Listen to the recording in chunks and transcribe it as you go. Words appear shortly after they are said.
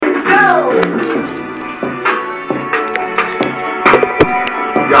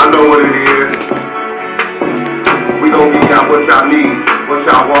know what it is. We gon' give y'all what y'all need, what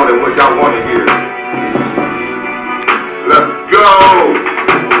y'all want, and what y'all want to hear. Let's go.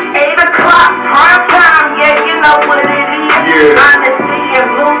 8 o'clock, prime time, yeah, you know what it is. Yeah. Honesty and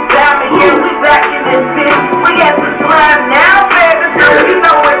blue diamond, yeah, we back in this bitch. We got the slime now, baby, so you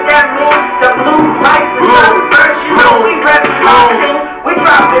know what that means. The blue lights and us first, you know we reppin' our team. We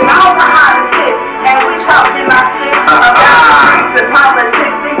dropping all the hottest hits, and we talking our shit about streets and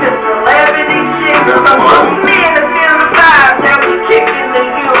politics, even celebrity shit. So tune in to feel the vibe that we kicking to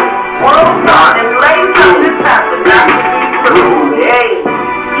you. World on and blaze up this happening. Not to be rude, hey.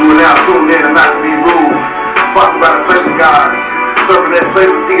 You are now tuned in to Not to Be Rude, sponsored by the Flavor Gods, serving that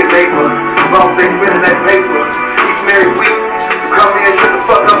flavor to your neighbor, as long as they spending that paper each and every week. So come in, shut the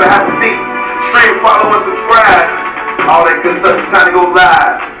fuck up and have a seat. Stream, follow, and subscribe. All that good stuff. It's time to go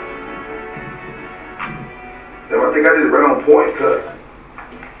live. Damn, I think I did it right on point, cuz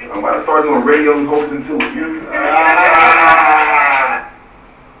I'm about to start doing radio and hosting too.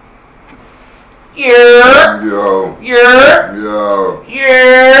 Yeah.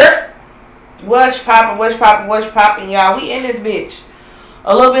 What's poppin', y'all? We in this bitch.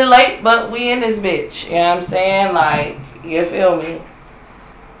 A little bit late, but we in this bitch. You know what I'm saying? Like, you feel me?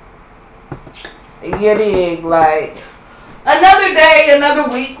 You dig? Like, another day, another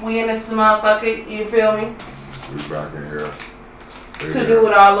week, we in this motherfucker. You feel me? We back in here. To do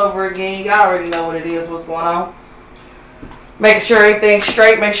it all over again. Y'all already know what it is, what's going on. Making sure everything's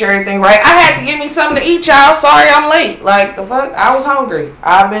straight, make sure everything right. I had to give me something to eat, y'all. Sorry I'm late. Like, the fuck? I was hungry.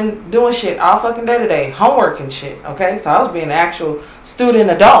 I've been doing shit all fucking day today. Homework and shit, okay? So I was being an actual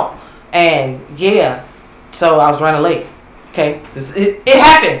student adult. And, yeah. So I was running late. Okay? It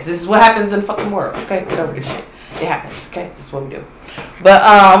happens. This is what happens in the fucking world. Okay? Get over this shit. It happens. Okay? This is what we do. But,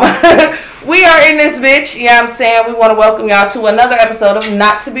 we are in this bitch. You know what I'm saying? We want to welcome y'all to another episode of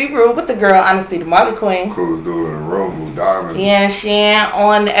Not to Be Rude with the girl, Honesty, the Molly Queen. Cool dude in the room, Blue Diamond. Yeah, she ain't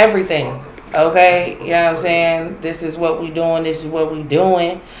on everything. Okay? You know what I'm saying? This is what we doing. This is what we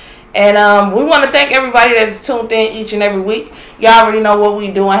doing. And we want to thank everybody that's tuned in each and every week. Y'all already know what we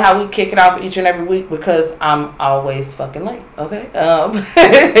doing, how we kick it off each and every week because I'm always fucking late. Okay?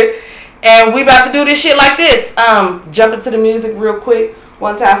 And we about to do this shit like this. Jump into the music real quick.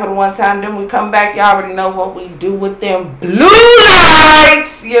 One time for the one time. Then we come back. Y'all already know what we do with them blue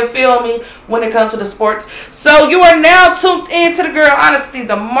lights. You feel me? When it comes to the sports. So you are now tuned in to the girl, Honesty,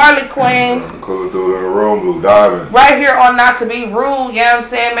 the Marley Queen. Cool dude in the room, Blue Diamond. Right here on Not to Be Rude. You know what I'm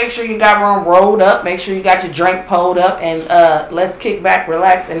saying? Make sure you got room rolled up. Make sure you got your drink pulled up. And let's kick back,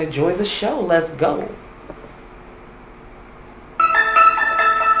 relax, and enjoy the show. Let's go.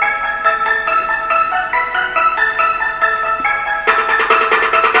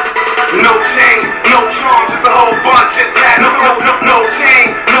 No chain, no charm, just a whole bunch of tattoos. No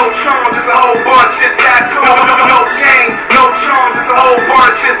chain, no charm, just a whole bunch of tattoos. No chain, no charm, just a whole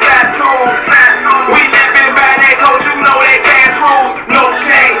bunch of tattoos. We live in bad codes, you know they dance rules. No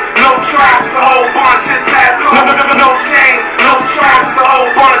chain, no charm, just a whole bunch of tattoos. No chain, no charm, just a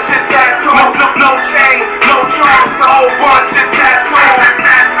whole bunch of tattoos. No chain, no charm, just a whole bunch of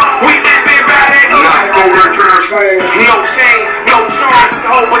tattoos. We live in bad codes. No chain, no charm, just a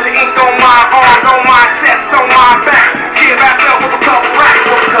whole bunch of ink on my arms, on my chest, on my back. Give myself with a couple racks,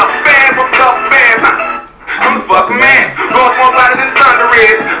 with a couple bands, I'm the fucking man. Going smoke louder than the thunder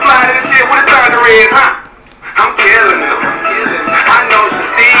is. Fly to the shit where the thunder is, I'm killing them. I know you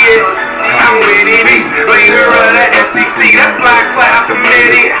see it. I'm with it. Leader of the FCC, that's Black Cloud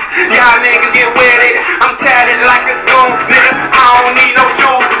Committee. Y'all niggas get with it. I'm tatted like a goon, nigga. I don't need no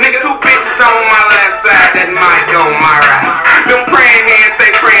jewels, nigga. 2 bitches on my left side, that mic on my right. Them praying hands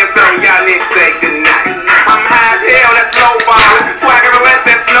say praying something, y'all niggas say goodnight. I'm high as hell, that's low ballin'. Swagger the West,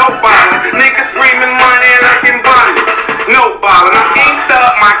 that's snowballin'. Niggas screaming money, looking bunny. No ballin', I'm inked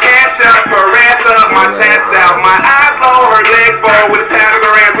up, my cash up, her ass up, my tats out, my eyes low, her legs forward with a tat on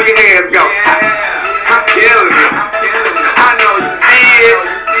her ass where your hands go. I'm killing it. I know you see it.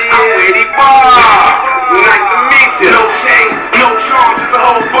 I'm waiting for it's nice to meet you. No chain, no charm, just a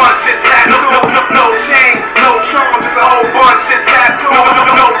whole bunch of tattoos. No chain, no charm, just a whole bunch of tattoos.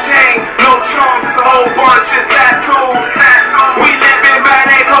 No chain, no charm, just a whole bunch of tattoos. We live in bad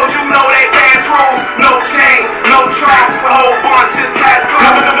codes, you know they dance rules. No chain, no charm, just a whole bunch of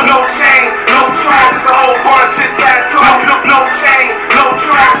tattoos. No chain, no charm, just a whole bunch of tattoos. No chain, no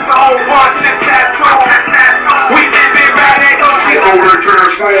charm, just a whole bunch of tattoos. We live in bad codes.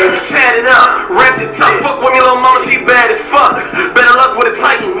 Chat it up, ratchet tough. Fuck with me, little mama, she bad as fuck. Better luck with a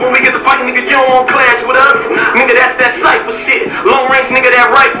Titan. When we get the fighting, nigga, you don't want clash with us. Nigga, that's that cypher shit. Long range, nigga,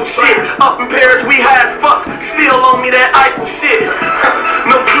 that rifle shit. Up in Paris, we high as fuck. Still on me that Eiffel shit.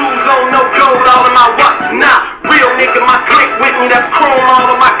 No jewels all in my watch. Nah, real nigga, my click with me, that's chrome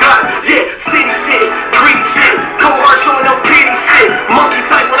all on my gut. Yeah, city shit, greedy shit, cohort showing no pity shit. Monkey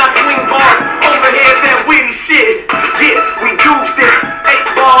type when I swing bars, overhead that witty shit. Yeah, we do this,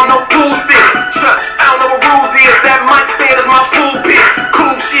 8 ball, no pool stick. Church, I don't know what rules is, that mic stand is my pulpit.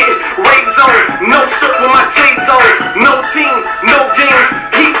 Cool shit, raid zone, no shirt with my J's on. No team, no games,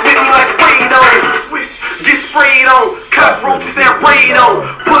 heat with me like radon. Swish, get sprayed on, cockroaches that raid on.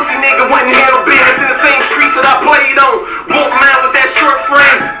 Pussy nigga wouldn't handle business in the same streets that I played on. Won't mind with that short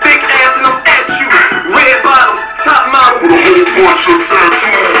frame, big ass and I'm at you. Red bottoms, top model, with a whole bunch of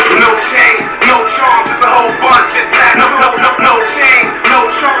tattoos. No chain, no charm, just a whole bunch of tattoos. No chain, no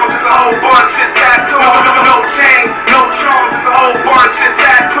charm, just a whole bunch of tattoos. No chain, no charm, just a whole bunch of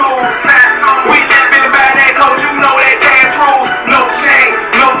tattoos. We live in a bad ass code, you know that dance rules. No chain,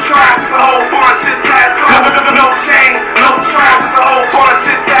 no charm, just a whole bunch of tattoos. No chain, no charm, just a whole bunch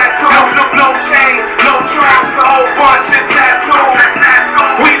of tattoos. No chain, no charm, just a whole bunch of tattoos.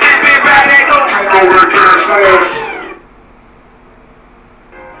 We live in a bad ass code, you know that dance rules.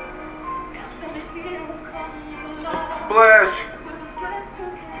 Splash.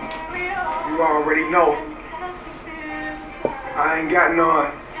 You already know. I ain't got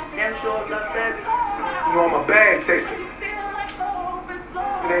none. You know I'm a bag chaser.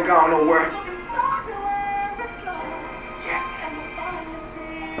 It ain't gone nowhere. Yes.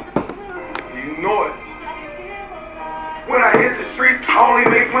 You know it. When I hit the streets, I only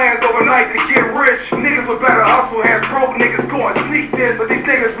make plans overnight to get rich. Niggas with better hustle has broke niggas going sneak this. But these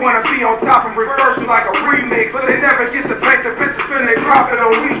niggas wanna be on top and reverse you like a remix. But they never get to pay the bitches spend their profit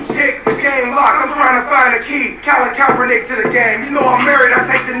on weak chicks. The game locked, I'm trying to find a key. Colin Kaepernick to the game. You know I'm married, I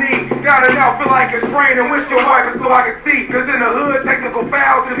take the knee. Got it now, feel like it's raining. Wish your wife so I can see. Cause in the hood, technical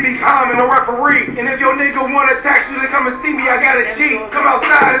fouls can be common, no referee. And if your nigga wanna tax you to come and see me, I got a cheat. Come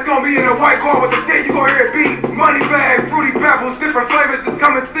outside, it's gonna be in a white car with a 10, you gon' hear it beat. Money bag, fruity pebbles, different flavors, just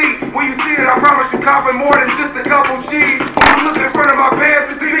come and see. When you see it, I promise you copping more than just a couple G's. When you look in front of my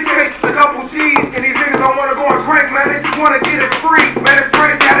pants, the bitch takes a couple G's. And these niggas don't wanna go and crank, man, they just wanna get it free. Man, it's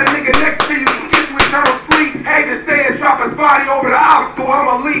crazy how the nigga next to you can get you eternal sleep. Hate to say it, drop his body over the obstacle,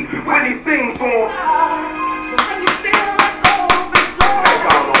 I'ma leap when he sing to him. So when you feel like hope is gone, Ain't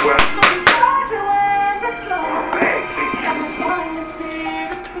gone nowhere. look inside you and be strong. I'm a bag chaser. I'm trying to see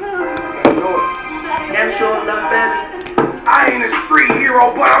the truth. You know it. Damn sure love baby. I ain't a street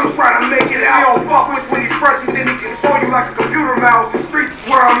hero, but I'm trying to make it out. You don't fuck with when he's front you, then he can show you like a computer mouse. The streets is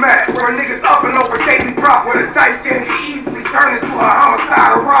where I'm at, where niggas up and over daily prop, where the dice can get easily turned into a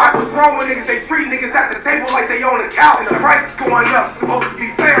homicide or rock. What's wrong with niggas? They treat niggas at the table like they own a couch. And the price is going up, supposed to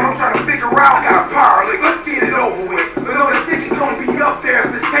be fair. I'm trying to figure out. I got a power lick, let's get it over with. But know the ticket gon' be up there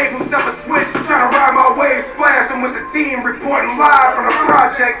if this table's never switched. Trying to ride my wave, splashing with the team, reporting live from the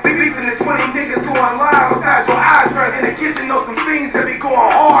projects. Beefing the 20 niggas going live outside your address. In the kitchen, know some things that be going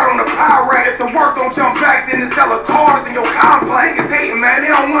hard on the power rack. If the work don't jump back, then it's hella cars in your complex. Niggas hating, man,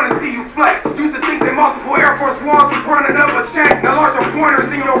 they don't wanna see you flex. Used to think that multiple Air Force Ones was running up a check. Now larger pointers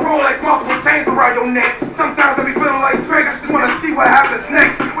in your Rolex, multiple chains around your neck. Sometimes I be feeling like Drake, I just wanna see what happens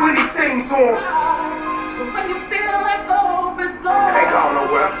next when he sing to him. So when you feel like hope is gone, It ain't gone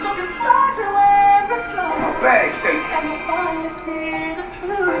nowhere. look inside you and be strong. I'm a bag chaser. And you'll finally see the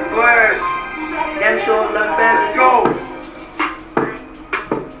truth. Splash. Damn sure love Let's go.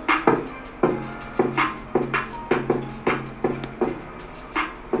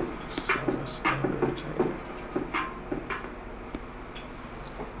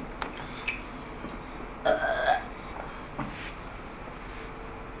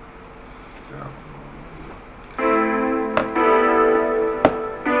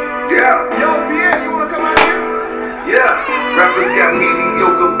 Rappers got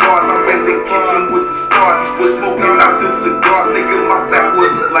mediocre bars, I'm in the kitchen with the stars. Was smoking out two cigars, nigga, my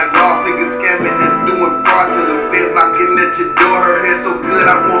backwood look like lost. Niggas scamming and doing fraud till the feds knocking at your door. Her hair so good,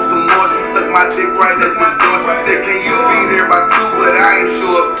 I want some more. She sucked my dick right at the door. She said, can you be there by 2? But I ain't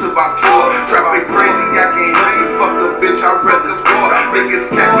show up till by 4. Trapping crazy, I can't help it. Fuck a bitch, I'd rather score. Niggas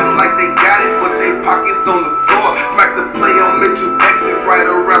capping like they got it, but they pockets on the floor. Smack the play on Mitchell, exit right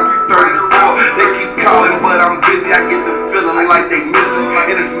around 334. They keep calling, but I'm busy. I get the feeling like they missing.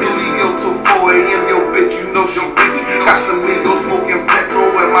 In the studio till 4 a.m. Yo, bitch, you know she bitch. Got some amigos smoking petrol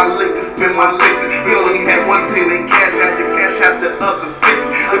and my liquor, spend my liquor. He only had 110 in cash, had to cash out the other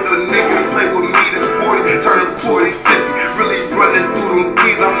 50. If a nigga play with me, this 40.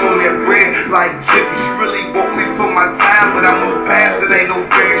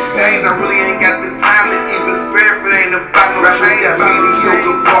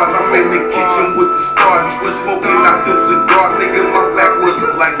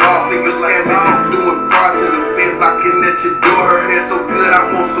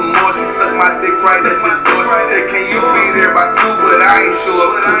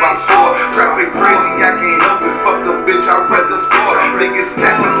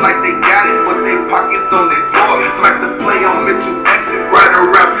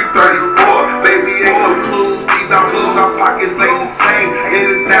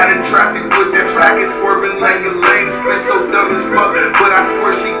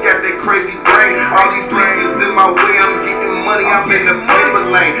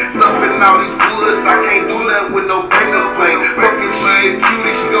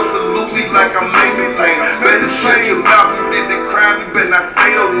 tweet like I'm making things. Better shut your mouth, you did the crime, you better not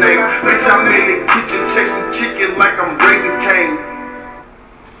say no name. Bitch, I'm in the kitchen chasing chicken like I'm raising cane.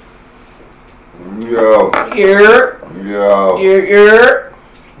 Yo. Here. Yo. Here.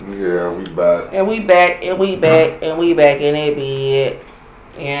 Yeah, we back. And we back, and we back, and we back in that bed.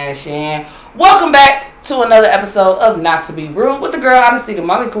 Yeah, Shan. Welcome back to another episode of Not to Be Rude with the girl Honesty, the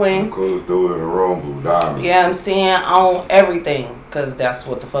Molly Queen. The coolest dude in the room, Blue Diamond. Yeah, I'm saying on everything, because that's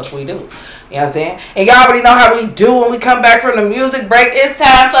what the fuck we do. You know what I'm saying? And y'all already know how we do when we come back from the music break. It's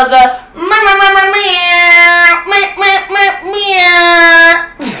time for the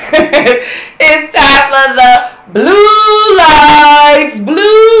it's time for the blue lights.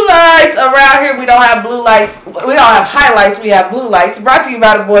 Blue lights. Around here we don't have blue lights. We don't have highlights. We have blue lights. Brought to you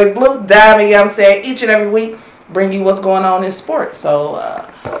by the boy Blue Diamond. You know what I'm saying? Each and every week bring you what's going on in sports. So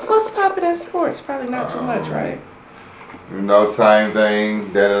what's popping in sports? Probably not too much, right? You know, same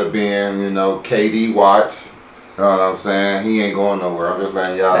thing that it'll be in, you know, KD watch. You know what I'm saying? He ain't going nowhere. I'm just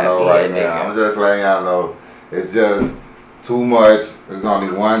letting y'all know right now. I'm just letting y'all know. It's just too much. There's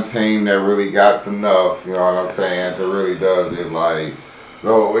only one team that really got enough, you know what I'm saying, to really does it. Like,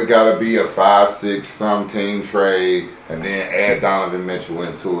 so it got to be a 5-6 some team trade and then add Donovan Mitchell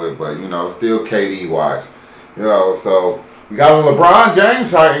into it. But, you know, still KD watch. You know, so we got a LeBron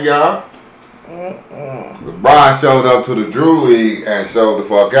James fighting, y'all. LeBron showed up to the Drew League and showed the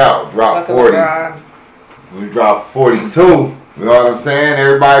fuck out. Dropped 40. We dropped 42. You know what I'm saying?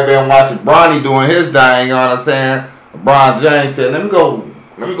 Everybody been watching Bronny doing his thing. You know what I'm saying? LeBron James said, let me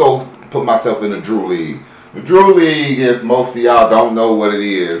go put myself in the Drew League. The Drew League, if most of y'all don't know what it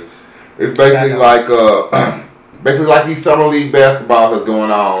is, it's basically like these summer league basketball that's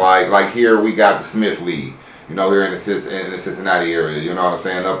going on. Like here we got the Smith League. You know, here in the Cincinnati area, you know what I'm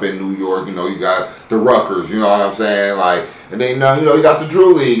saying? Up in New York, you know, you got the Rutgers, you know what I'm saying? Like, and then, you know, you got the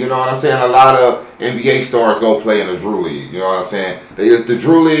Drew League, you know what I'm saying? A lot of NBA stars go play in the Drew League, you know what I'm saying? It's the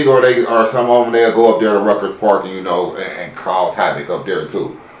Drew League, or some of them, they'll go up there to Rutgers Park and, you know, and cause havoc up there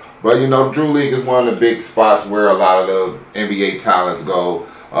too. But, you know, Drew League is one of the big spots where a lot of the NBA talents go.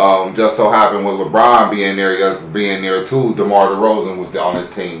 Just so happened with LeBron being there too, DeMar DeRozan was on his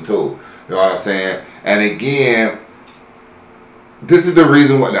team too. You know what I'm saying? And again, this is the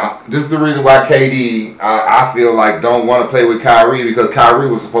reason why KD I feel like don't want to play with Kyrie, because Kyrie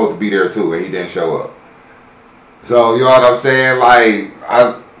was supposed to be there too and he didn't show up. So you know what I'm saying? Like,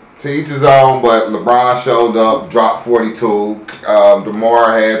 to each his own, but LeBron showed up, dropped 42.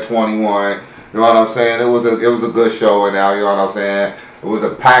 DeMar had 21. You know what I'm saying? It was a good show, and now you know what I'm saying. It was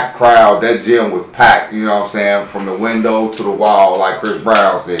a packed crowd. That gym was packed, you know what I'm saying, from the window to the wall, like Chris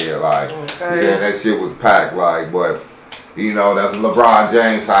Brown said. Like, yeah, that shit was packed. Like, but you know, that's LeBron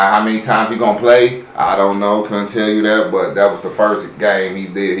James. How many times he gonna play? I don't know. Couldn't tell you that. But that was the first game he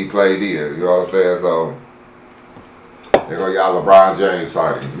played in. You know what I'm saying? So there go y'all LeBron James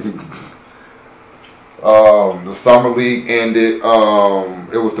fighting. The summer league ended.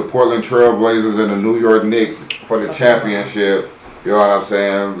 It was the Portland Trail Blazers and the New York Knicks for the championship. You know what I'm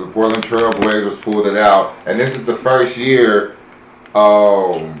saying? The Portland Trail Blazers pulled it out. And this is the first year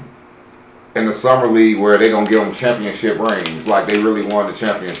in the summer league where they're going to give them championship rings. Like they really won the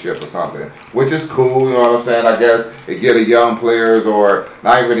championship or something. Which is cool, you know what I'm saying? I guess it get the young players, or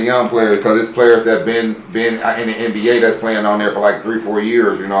not even the young players, because it's players that been in the NBA that's playing on there for like 3-4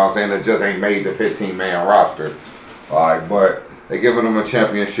 years, you know what I'm saying? That just ain't made the 15-man roster. Like, but they giving them a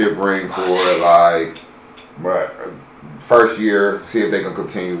championship ring for it, like, but first year, see if they can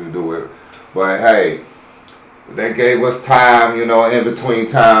continue to do it. But hey, they gave us time, you know, in between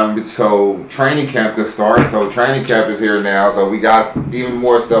time, so training camp could start. So training camp is here now, so we got even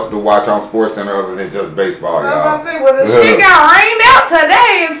more stuff to watch on SportsCenter other than just baseball, y'all. I was about to say, well, the shit got rained out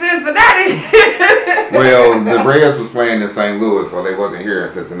today in Cincinnati. Well, the Reds was playing in St. Louis, so they wasn't here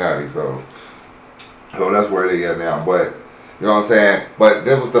in Cincinnati, so that's where they at now. But you know what I'm saying? But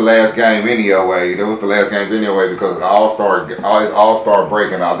this was the last game anyway. Because the All-Star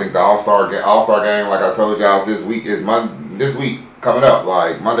break, and I think the All-Star game, like I told y'all, this week coming up,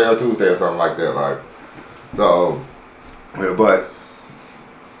 like Monday or Tuesday or something like that. Like, so, yeah, but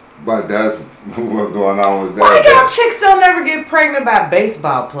that's what's going on with that. Why y'all chicks don't never get pregnant by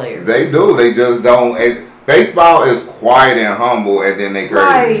baseball players? They do. They just don't. Baseball is quiet and humble, and then they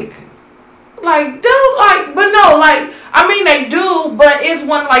crazy. I mean, they do, but it's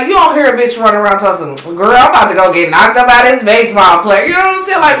one, like, you don't hear a bitch running around talking, girl, I'm about to go get knocked up by this baseball player. You know what I'm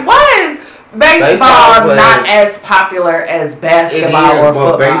saying? Like, why is baseball not as popular as basketball or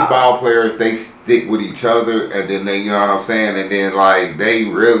football? But baseball players, they stick with each other, and then they, you know what I'm saying? And then, like, they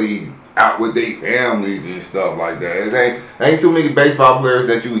really out with their families and stuff like that. It ain't too many baseball players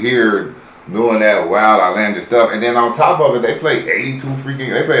that you hear doing that wild, outlandish stuff. And then on top of it, they play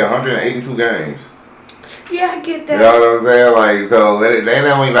 182 games. Yeah, I get that. You know what I'm saying? Like, so they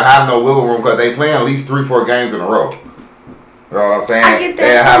don't even have no wiggle room because they play at least 3-4 games in a row. You know what I'm saying? I get that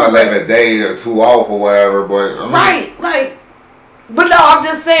They have too, 11 days or 2 off or whatever, but I mean, right, like. But no, I'm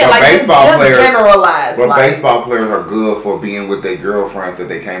just saying, but like, just generalized. But like, baseball players are good for being with their girlfriends that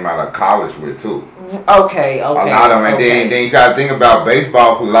they came out of college with too. Okay. A lot of them, and then you gotta think about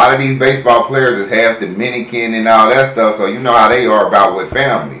baseball. A lot of these baseball players is half Dominican and all that stuff, so you know how they are about with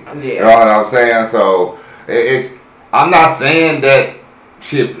family. Yeah. You know what I'm saying? So it's. I'm not saying that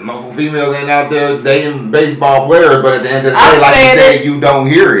shit, females ain't out there dating baseball players, but at the end of the day, like you said, you don't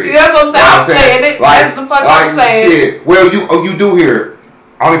hear it. That's what I'm saying. It. Like, that's the fuck I'm saying. Shit. Well, you do hear it.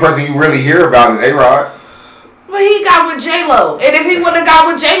 Only person you really hear about is A-Rod. But he got with J-Lo. And if he would have got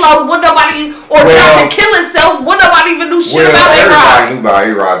with J-Lo, would nobody, tried to kill himself, would nobody even do shit about A-Rod? Everybody knew about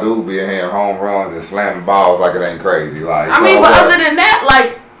A-Rod. Dude be hitting home runs and slamming balls like it ain't crazy. Like, I mean, but other than that,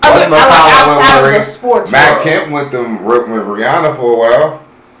 like, outside of the sports Matt Kemp with Rihanna for a while.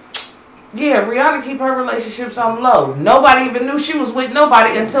 Yeah, Rihanna keep her relationships on low. Nobody even knew she was with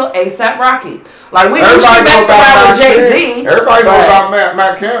nobody until A$AP Rocky. Like, we knew she messed around with Jay-Z. Everybody knows about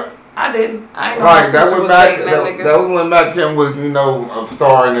Matt Kemp. I didn't. I ain't know right, that was that was when Matt Kemp was, a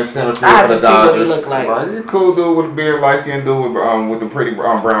star in the center field for the Dodgers. I had to see what he looked like. Right, he's a cool dude with a beard, light-skinned dude with the pretty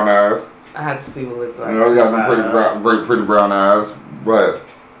brown eyes. I had to see what he looked like. He got some pretty brown eyes. But,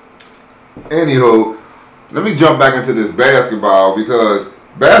 anywho, let me jump back into this basketball because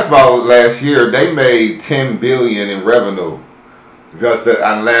basketball last year, they made $10 billion in revenue. Just that,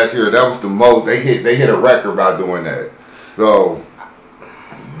 and last year, that was the most. They hit a record by doing that. So,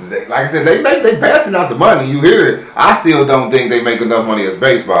 like I said, they passing out the money. You hear it. I still don't think they make enough money as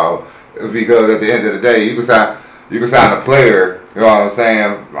baseball because at the end of the day, you can sign a player. You know what I'm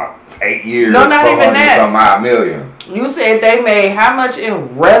saying? Like 8 years. No, not even that. Some odd million. You said they made how much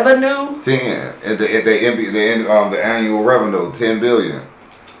in revenue? 10. At the annual revenue, $10 billion.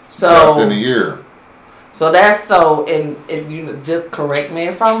 So just in a year. So that's and you just correct me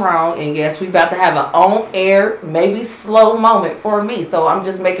if I'm wrong. And yes, we about to have an on-air, maybe slow moment for me. So I'm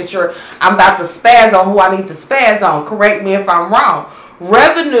just making sure I'm about to spaz on who I need to spaz on. Correct me if I'm wrong.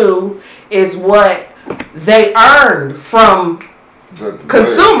 Revenue is what they earned from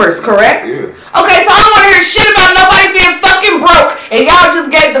consumers, correct? Yeah. Okay, so I don't want to hear shit about nobody being fucking broke, and y'all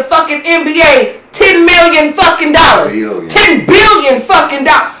just gave the fucking NBA $10 million fucking dollars, $10 billion fucking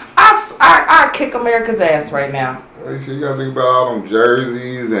dollars. I kick America's ass right now. You gotta think about all them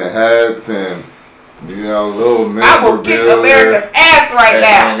jerseys and hats and little memorabilia. I will kick America's ass right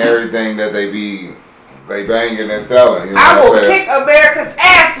now. And everything that they banging and selling. I will kick America's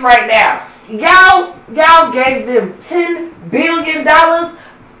ass right now. Y'all gave them $10 billion.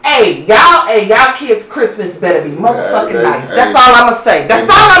 Hey, y'all kids' Christmas better be motherfucking nice. That's all I'ma say.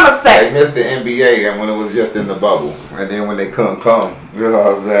 They missed the NBA and when it was just in the bubble, and then when they couldn't come, you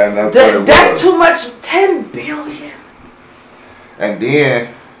know what I'm saying? That's too much. $10 billion. And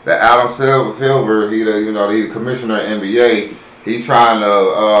then the Adam Silver, he the commissioner of NBA. He trying to,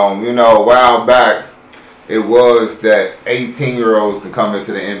 a while back, it was that 18-year-olds can come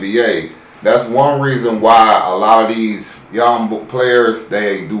into the NBA. That's one reason why a lot of these young players,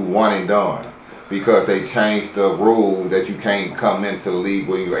 they do one and done because they changed the rule that you can't come into the league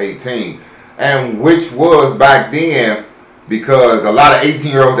when you're 18, and which was back then because a lot of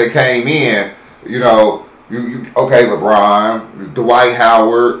 18-year-olds that came in, okay, LeBron, Dwight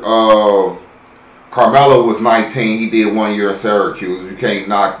Howard, Carmelo was 19, he did 1 year in Syracuse, you can't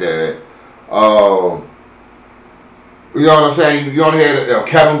knock that. You know what I'm saying? You only had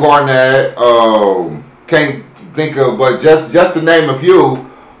Kevin Garnett, can't think of, but just to name a few.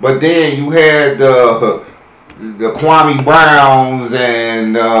 But then you had the Kwame Browns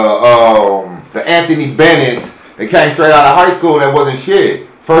and the Anthony Bennett's. They came straight out of high school that wasn't shit.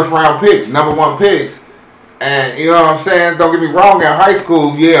 First round picks, number 1 picks. And you know what I'm saying? Don't get me wrong, in high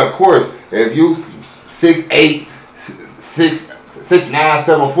school, yeah, of course, if you 6'8", 6'9",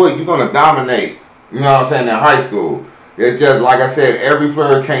 7 foot, you're gonna dominate. You know what I'm saying, in high school. It's just, like I said, every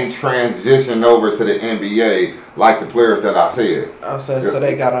player can't transition over to the NBA like the players that I said. So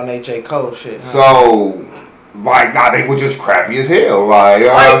they got on J. Cole shit. Huh? So, they were just crappy as hell. Like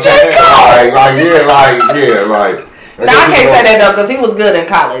J. Cole! Like. No, I can't say that though, because he was good in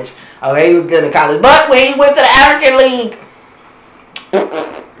college. Okay, he was good in college. But when he went to the African League.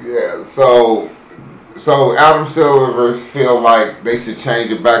 Yeah, so Adam Silver feel like they should change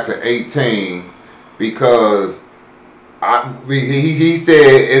it back to 18 because he said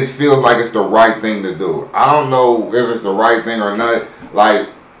it feels like it's the right thing to do. I don't know if it's the right thing or not. Like,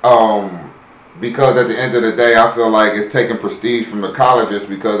 because at the end of the day, I feel like it's taking prestige from the colleges.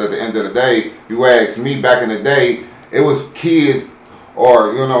 Because at the end of the day, if you ask me, back in the day, it was kids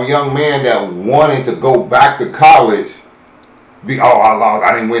or young men that wanted to go back to college. I lost.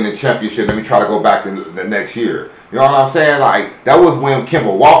 I didn't win the championship. Let me try to go back to the next year. You know what I'm saying? Like that was when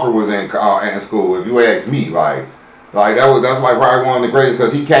Kemba Walker was in school. If you ask me, that's like probably one of the greatest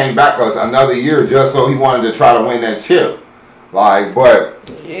because he came back another year just so he wanted to try to win that chip. But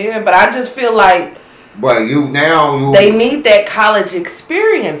I just feel like. But they need that college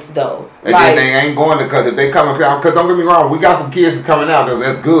experience though. And then they ain't going to because if they come out because don't get me wrong, we got some kids coming out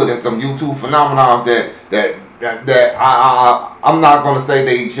that's good and some YouTube phenomenons that I'm not gonna say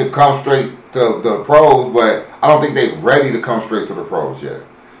they should come straight to the pros, but I don't think they're ready to come straight to the pros yet.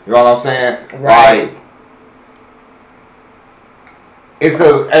 You know what I'm saying? Right. At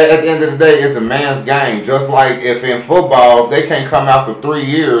the end of the day, it's a man's game. Just like if in football, if they can't come after 3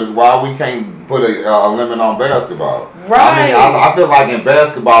 years, why we can't put a limit on basketball? Right. I feel like in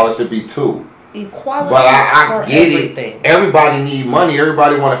basketball it should be 2. Equality. But I get everything. it. Everybody need money.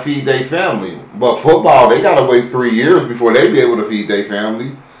 Everybody want to feed their family. But football, they gotta wait 3 years before they be able to feed their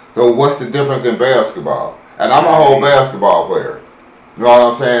family. So what's the difference in basketball? And I'm a whole basketball player. You know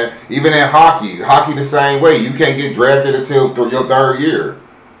what I'm saying? Even in hockey the same way. You can't get drafted until your 3rd year.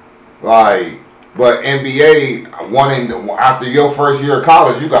 But NBA, after your first year of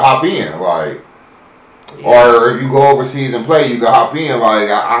college, you can hop in. Or if you go overseas and play, you can hop in.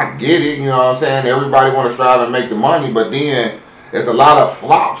 I get it. You know what I'm saying? Everybody want to strive and make the money, but then there's a lot of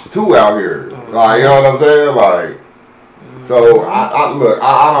flops too out here. You know what I'm saying? So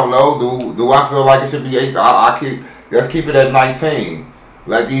I don't know. Do I feel like it should be 8? Let's keep it at 19.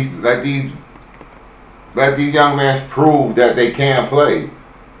 Let these young men prove that they can play.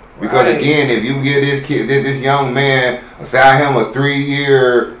 Because again, if you give this young man, sign him a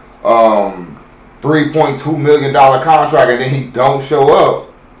 3-year, $3.2 million contract, and then he don't show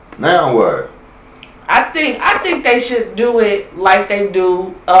up, now what? I think they should do it like they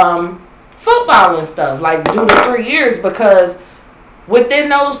do football and stuff. Like do the 3 years because. Within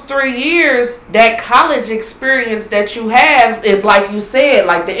those 3 years, that college experience that you have is like you said,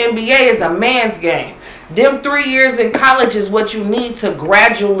 like the NBA is a man's game. Them 3 years in college is what you need to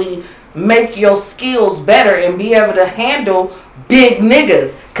gradually make your skills better and be able to handle big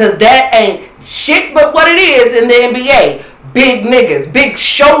niggas. Cause that ain't shit but what it is in the NBA. Big niggas, big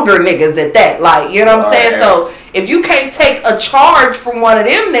shoulder niggas at that. You know what I'm saying? So if you can't take a charge from one of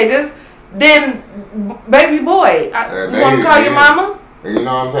them niggas, then baby boy, you want to call your mama? You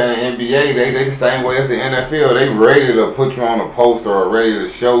know what I'm saying? The NBA, they the same way as the NFL. They ready to put you on a poster or ready to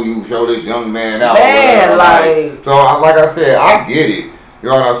show this young man out. So like I said, I get it. You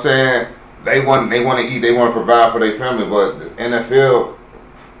know what I'm saying? They want to eat, they want to provide for their family, but the NFL,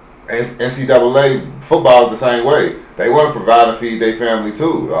 NCAA football is the same way. They want to provide and feed their family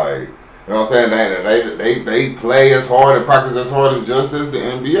too. You know what I'm saying? They play as hard and practice as hard as just as the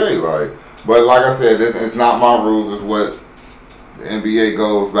NBA. But like I said, it's not my rules. It's what the NBA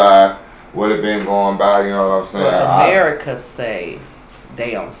goes by, what it been going by. You know what I'm saying? Well, America say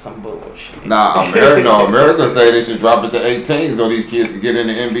they on some bullshit. America say they should drop it to 18 so these kids can get in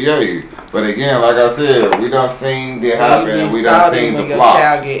the NBA. But again, like I said, we done seen it happen and we done seen the flop. Your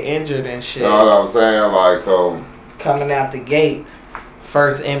child get injured and shit. You know what I'm saying? So coming out the gate,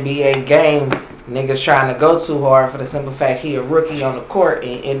 first NBA game, niggas trying to go too hard for the simple fact he a rookie on the court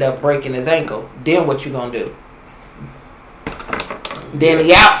and end up breaking his ankle. Then what you gonna do? Then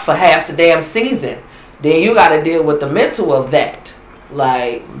he out for half the damn season. Then you gotta deal with the mental of that. And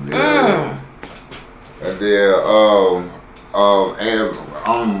then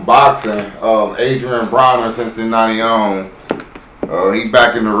on boxing, Adrian Bronner, Cincinnati on, he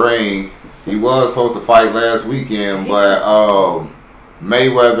back in the ring. He was supposed to fight last weekend, but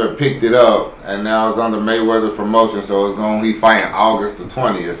Mayweather picked it up, and now it's under Mayweather promotion, so it's going to be fighting August the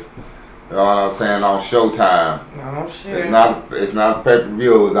 20th. You know what I'm saying? On Showtime. Oh shit! It's not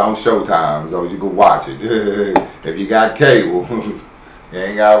pay-per-view. It's on Showtime, so you can watch it. If you got cable, you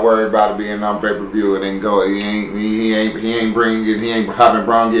ain't got to worry about it being on pay-per-view. It ain't go. He haven't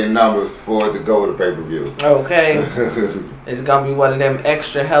brought getting numbers for it to go to pay-per-view. Okay. It's gonna be one of them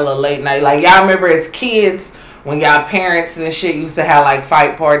extra hella late night. Like y'all remember as kids when y'all parents and shit used to have like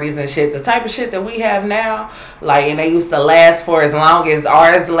fight parties and shit, the type of shit that we have now, and they used to last for as long as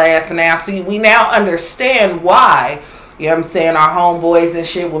ours last now. See, we now understand why, you know what I'm saying, our homeboys and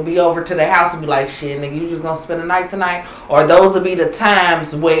shit will be over to the house and be like, shit, nigga, you just gonna spend the night tonight? Or those will be the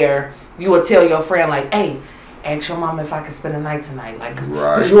times where you would tell your friend like, hey, ask your mama if I can spend the night tonight. Like, cause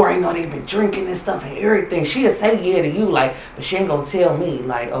Right. you already know they've been drinking and stuff and everything. She'll say yeah to you, like, but she ain't gonna tell me,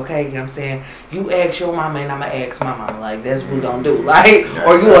 like, okay, you know what I'm saying? You ask your mama and I'ma ask my mama. Like, that's what we gonna do. Like,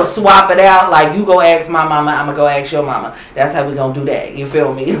 or you will swap it out. Like, you go ask my mama, I'ma go ask your mama. That's how we gonna do that. You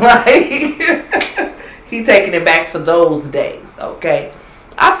feel me? Like, he taking it back to those days, okay?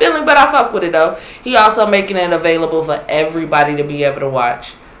 I feel it, but I fuck with it though. He also making it available for everybody to be able to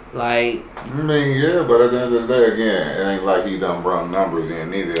watch. Like, I mean, yeah, but at the end of the day, again, it ain't like he done brought numbers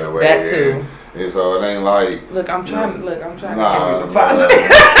in either way. that too. And so it ain't like. Look, I'm trying to give you the Nah, positive.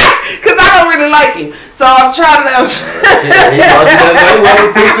 Cause I don't really like you, so I'm trying to. He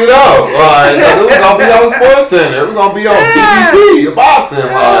wasn't picked it up. Like, it was gonna be on Sports Center. It was gonna be on PBC,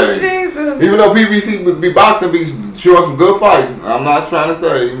 boxing. Like, Jesus. even though PBC would be boxing, be showing some good fights. I'm not trying to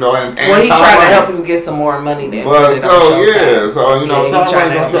say, you know, and Well, he's trying to help him get some more money then. But so yeah, so you know, Yeah, he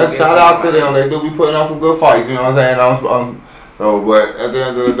trying to help him get shout some out to money. them. They do be putting on some good fights. You know what I'm saying? So, but at the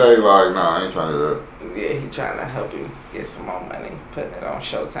end of the day, like, nah, I ain't trying to do that. Yeah, he trying to help you get some more money, putting it on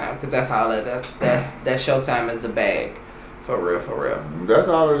Showtime, because that's all that Showtime is the bag, for real, for real. That's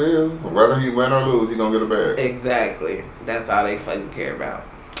all it is. Whether he win or lose, he gonna get a bag. Exactly, that's all they fucking care about.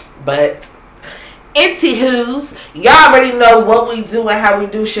 But anywho's, y'all already know what we do and how we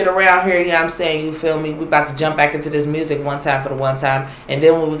do shit around here. You know what I'm saying? You feel me? We about to jump back into this music one time for the one time, and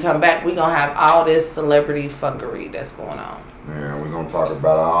then when we come back, we gonna have all this celebrity fuckery that's going on. Yeah, we're gonna talk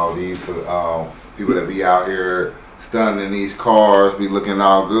about all these people that be out here stunting in these cars, be looking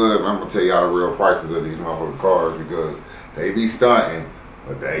all good. I'm gonna tell y'all the real prices of these motherfucking cars because they be stunting,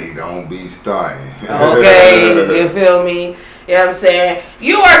 but they don't be stunting. Okay, you feel me? You know what I'm saying?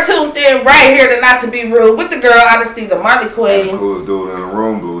 You are tuned in right here to Not to Be Rude with the girl, Honesty, the Marley The Queen. coolest dude in the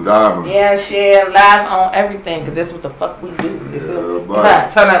room, Blue Diamond. Yeah, share live on everything, because that's what the fuck we do. You feel me?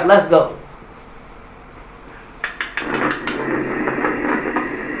 buddy. Turn up, let's go.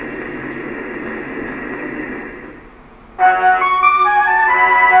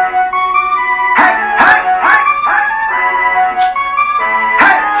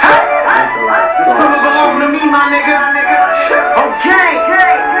 Some belong to me, my nigga.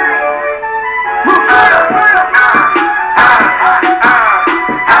 Okay.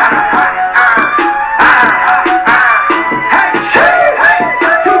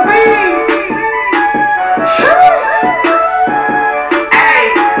 Two B's. Hey,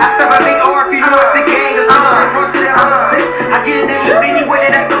 I step out big or if you know it's the gang or something. Run to the opposite. I get in that mood anyway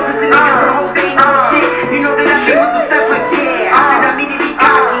that I go, cause the niggas some hoes, they ain't no shit. You know that I be with some steppers, yeah. I did not mean to be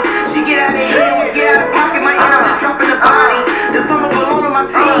cocky. She get out of here, we get out of pocket. My energy drop in the body. There's someone belong to my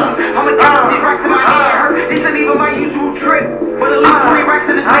team. I'ma get up these racks in my hand. Hurt, this ain't even my usual trip. But at least 20 racks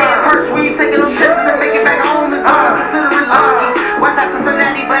in this man purse. We ain't taking no chances to make it back home. It's hard, consider it lucky. West side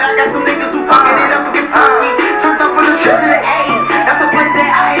Cincinnati, but I got some niggas who fucking it up for Kentucky. Turned up on the trip to the A. That's a place that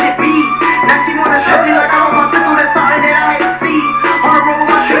I had to be. Now she wanna show me like I'm on my tickle. That's something that I had to see. On the road with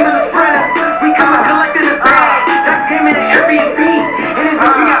my team,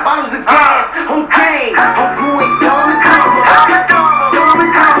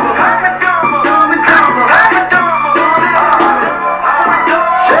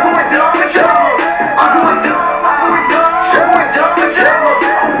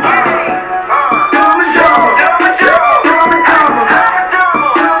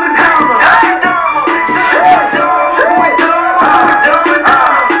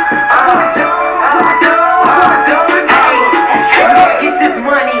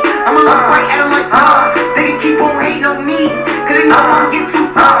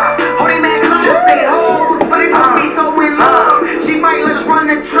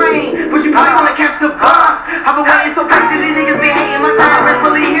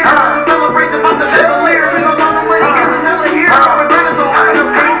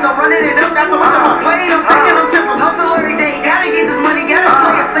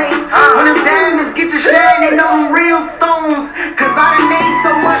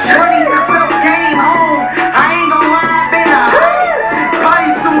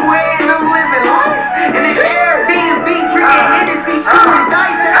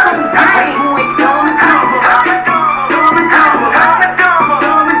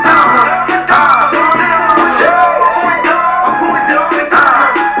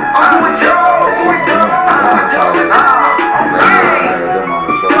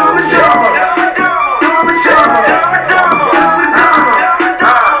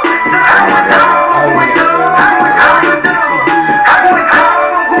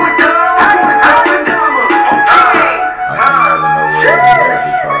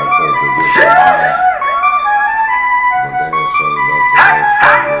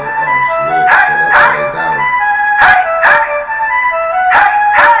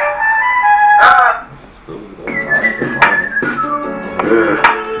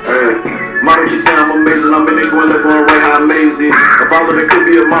 Hey, model keep saying I'm amazing. I'm in there going left, going right, how amazing. A baller that could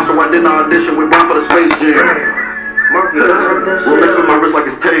be a monster. Why didn't I audition with Brown for the Space Jam? Rolex on my wrist like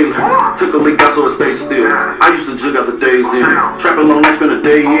it's Taylor. Took a leak out so it stays still. I used to jig out the days in. Trapping long nights, spend a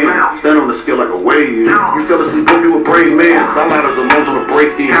day in. Stand on the scale like a weigh-in. You fell asleep, hope you a brave man. Sidelights alone on the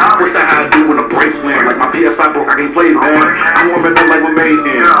break-in. First time how I do when the brakes slam. Like my PS5 broke, I can't play, man. I'm warming up like we're made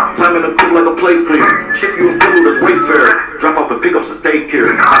in. Climbing the coop like a plate plan. Ship you a fiddle that's Wayfair. Drop off and pick up some daycare.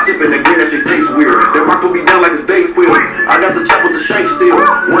 I sip in that green, that shit tastes weird. That rock put me down like it's Dayquil. I got the chop with the shank still.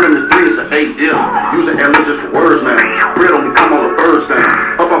 1 and the 3 is an 8 deal. Using ad-libs just for words now. Bread only come all the birds down.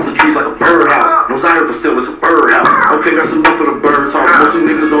 Up off the trees like a birdhouse. No sign here for sale, it's a birdhouse. Okay, that's enough for the bird talk. Most of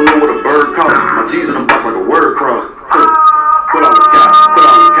niggas don't know what a bird costs. My G's in the box like a word cross. Put all the cap, put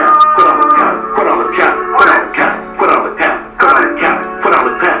all the cap, put all the cap, put all the cap, put all the cap, put all the cap, put all the cap, put all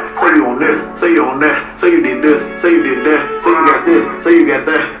the cap. Say you on this, say you on that, say you did this, say you did that, say you got this, say you got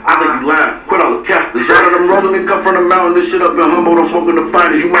that. I think you lying. Put all the cap. The shot that I'm rolling and come from the mountain. This shit up in Humboldt, I'm smoking the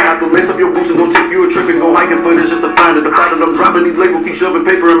finest. You might have to lace up your boots and go take you a trip and go hiking for this just to find it. The fact that I'm dropping these labels keep shoving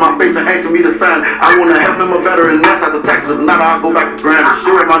paper in my face and asking me to sign. I wanna help him a better and that's how the taxes. If not, I'll go back to grinding.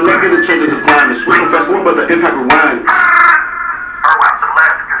 Sure, if my neck get a change of the climate. Switch fast forward, but the impact rewind.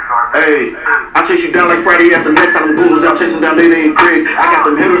 Hey, I chase you down like Friday after next. How them goons out chasing down Nene and Craig. I got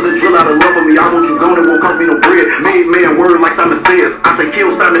them hitters that drill out of love for me. I want you gone, it won't cost me no bread. Made man word like Simon says. I say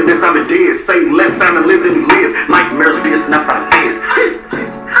kill Simon, then Simon dead. Say let Simon live, then he live. Nightmares will be a snap out of fence.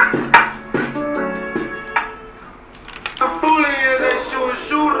 The fooling is that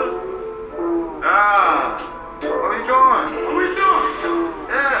shooter. Ah, what we doing? What we doing?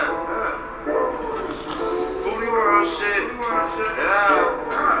 Yeah. Foolie world shit. Yeah.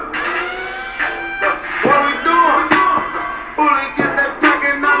 What we doing? Foolie get that pack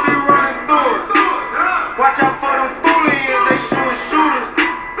and I be running through it. Watch out for them foolies, they shooters.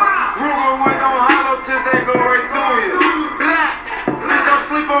 Ruger with them hollow tips, they go right through you. Black, please don't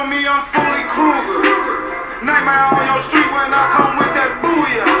sleep on me, I'm fully Kruger. Nightmare on your street when I come with that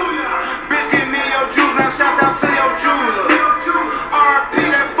booyah. Bitch, give me your juice, now shouts out to your jeweler. RP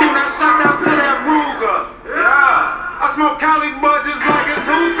that fool, now shouts out to that Ruger. Yeah, I smoke Cali budgets like it's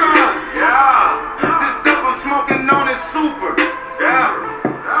hookah. Yeah. Smoking on it super, yeah.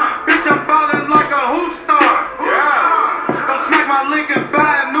 Bitch, I'm ballin' like a hoop star, yeah. Go smack my link and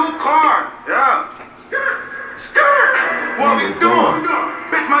buy a new car, yeah. Skirt, what we doing?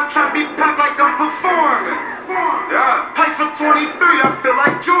 Bitch, my trap be packed like I'm performing, yeah. Place for 23, I feel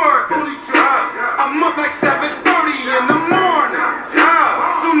like Jordan, yeah. I'm up like 7:30 in the morning,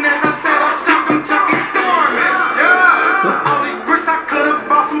 yeah. Soon as I said I shot them Chucky storming, yeah. All these bricks I could've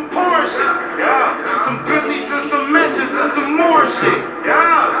bought some Porsche, yeah. Some Bentleys and some mansions and some more shit,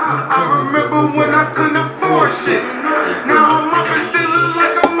 yeah. I remember when I couldn't afford shit. Now I'm up and feeling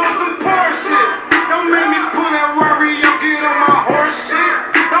like I'm on some poor shit. Don't make me pull that Rari up, get on my horse shit.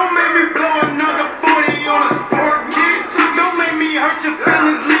 Don't make me blow another 40 on a sport kit. Don't make me hurt your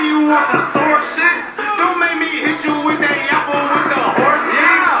feelings, leave you on some sore shit. Don't make me hit you with that apple with the horse,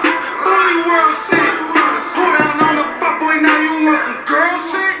 yeah. Bully world shit. Pull down on the fuckboy, now you want some girl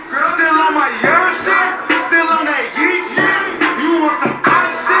shit. Still on my year shit. Still on that yeet shit. You want some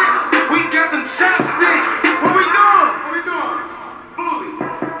ice shit? We got them chopsticks. What we doing? What we doing? Bully.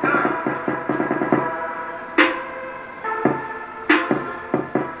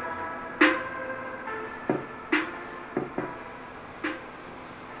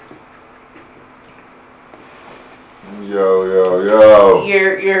 Yo. Yo.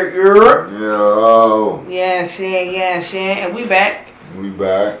 Yeah, shit. And we back. We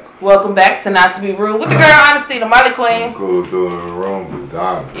back. Welcome back to Not to Be Rude with the girl Honesty, the Molly Queen. Cool doing the room with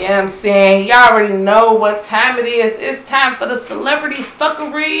Diamond. Yeah, I'm saying, y'all already know what time it is. It's time for the celebrity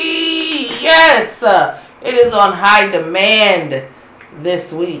fuckery. Yes, it is on high demand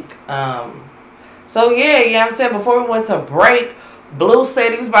this week. So yeah, I'm saying, before we went to break, Blue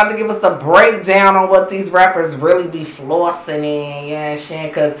said he was about to give us the breakdown on what these rappers really be flossing in, yeah,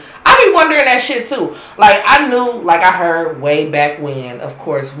 shit. Cause I be wondering that shit too. Like I heard way back when, of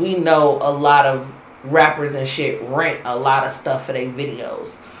course, we know a lot of rappers and shit rent a lot of stuff for their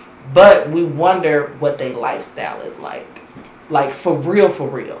videos. But we wonder what their lifestyle is like. Like for real.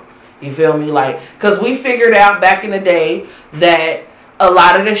 You feel me? Like, cause we figured out back in the day that a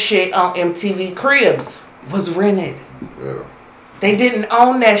lot of the shit on MTV Cribs was rented. Yeah. They didn't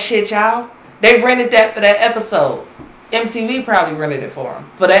own that shit, y'all. They rented that for that episode. MTV probably rented it for them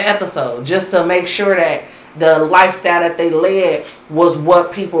for that episode, just to make sure that the lifestyle that they led was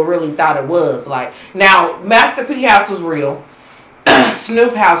what people really thought it was. Like, now, Master P house was real.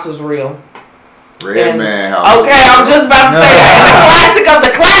 Snoop house was real. Redman house. Okay, I was just about to say that. The classic of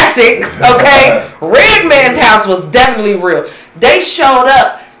the six, okay? Redman's house was definitely real. They showed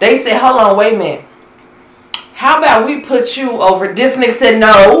up. They said, hold on, wait a minute. How about we put you over? This nigga said,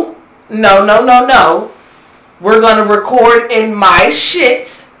 no. We're going to record in my shit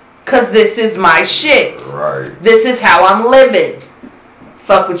because this is my shit. Right. This is how I'm living.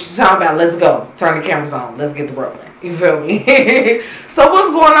 Fuck what you talking about. Let's go. Turn the cameras on. Let's get the rolling. You feel me? So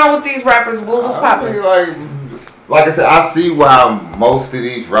what's going on with these rappers? What's popping? Like I said, I see why most of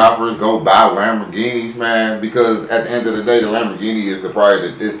these rappers go buy Lamborghinis, man. Because at the end of the day, the Lamborghini is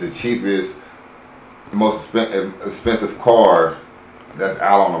the cheapest, most expensive car that's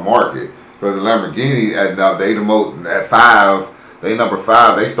out on the market. Because the Lamborghini at number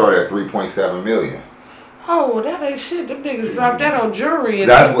 5, they start at 3.7 million. Oh, that ain't shit. Them niggas dropped that on jewelry.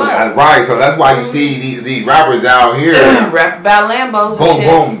 That's right. So that's why you see these rappers out here rap about Lambos.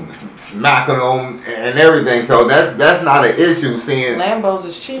 Boom, smacking them and everything. So that's not an issue. Seeing Lambos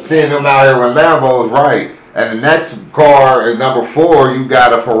is cheap. Seeing them out here with Lambos, right? And the next car is number 4. You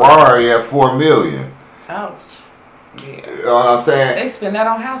got a Ferrari at 4 million. Ouch. Yeah. You know what I'm saying? They spend that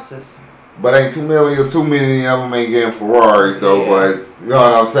on houses. But ain't 2 million of them ain't getting Ferraris though. Yeah. But you know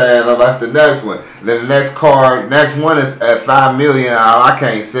what I'm saying? That's the next one. Then the next one is at 5 million. I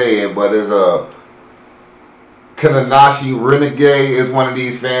can't say it, but it's a Kananashi Renegade is one of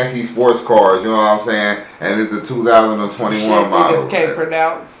these fancy sports cars. You know what I'm saying? And it's the 2021 model. Can't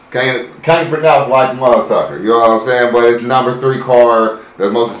pronounce. Can't pronounce like motherfucker. You know what I'm saying? But it's number 3 car,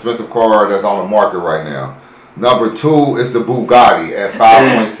 the most expensive car that's on the market right now. Number 2 is the Bugatti at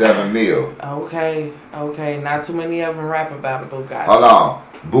 5.7 mil. Okay. Not too many of them rap about a Bugatti. Hold on.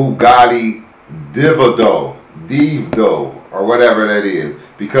 Bugatti Divido, or whatever that is.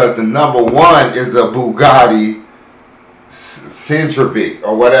 Because the number 1 is the Bugatti Centric,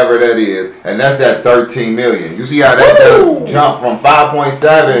 or whatever that is. And that's at 13 million. You see how that just jumped from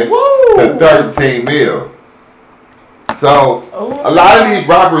 5.7 to 13 mil. So, a lot of these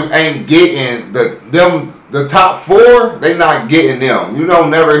rappers ain't getting the top 4, they not getting them. You don't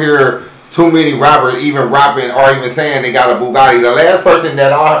never hear too many rappers even rapping or even saying they got a Bugatti. The last person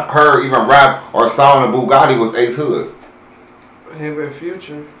that I heard even rap or song a Bugatti was Ace Hood. Him and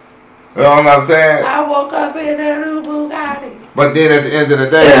Future. You know what I'm saying? I woke up in a new Bugatti. But then at the end of the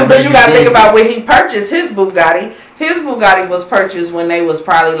day, but you gotta think about when he purchased his Bugatti. His Bugatti was purchased when they was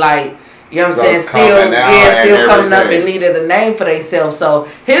probably like, you know what I'm saying, still coming up and needed a name for themselves. So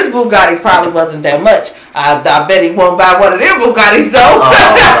his Bugatti probably wasn't that much. I bet he won't buy one of them Bugattis though.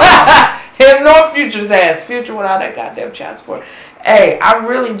 Him nor Future's ass. Future with all that goddamn child support. Hey, I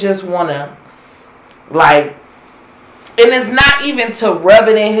really just wanna and it's not even to rub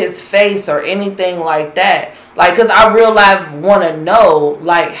it in his face or anything like that. Cause I real life wanna know,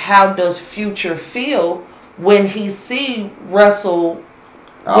 how does Future feel when he see Russell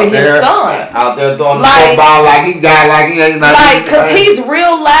with his son out there throwing the football like he got he ain't nothing. Cause he's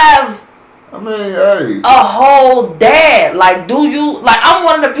real live. I mean, hey, a whole dad. Do you I'm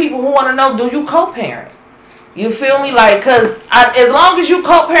one of the people who want to know, do you co-parent? You feel me? Cause as long as you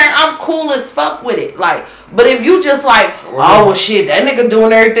co-parent, I'm cool as fuck with it. But if you just shit, that nigga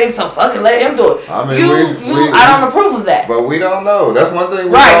doing everything, so fuck it, let him do it. I mean, I don't approve of that. But we don't know. That's one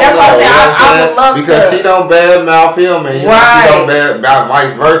thing. That's why I would love because she don't badmouth him, and she don't badmouth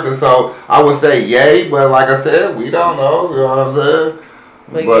vice versa. So I would say yay, but like I said, we don't know. You know what I'm saying?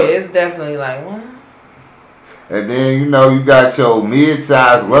 But yeah, it's definitely what? And then you got your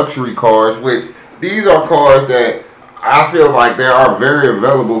mid-sized luxury cars, which these are cars that I feel like they are very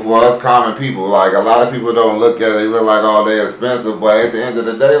available for us common people. A lot of people don't look at it, they look like, oh, they're expensive, but at the end of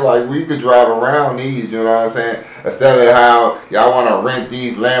the day, we could drive around these, you know what I'm saying? Instead of how y'all want to rent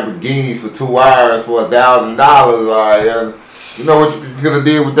these Lamborghinis for 2 hours for $1,000, you know what you could have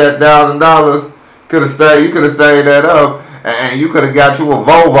did with that $1,000? You could have stayed that up, and you could have got you a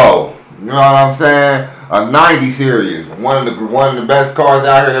Volvo, you know what I'm saying? A 90 series, one of the best cars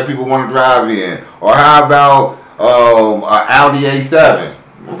out here that people want to drive in. Or how about an Audi A7?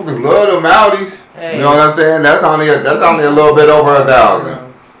 Motherfuckers love them Audis. Hey. You know what I'm saying? That's only a little bit over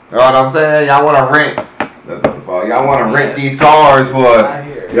 $1,000. You know what I'm saying? Y'all want to rent these cars for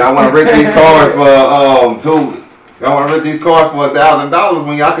Y'all want to rent these cars for $1,000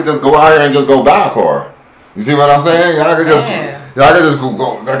 when y'all could just go out here and just go buy a car. You see what I'm saying? Y'all could just go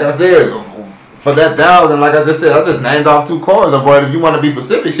like I said. For that $1,000, like I just said, I just named off 2 cars. But if you want to be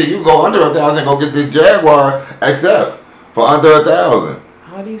specific, shit, you can go under $1,000 and go get this Jaguar XF for under $1,000.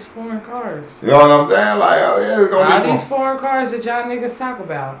 All these foreign cars. You know what I'm saying? It's gonna all these foreign cars that y'all niggas talk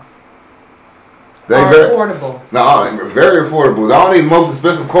about. They are affordable. No, very affordable. The only most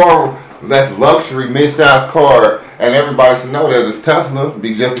expensive car less luxury mid-size car, and everybody should know that it's Tesla,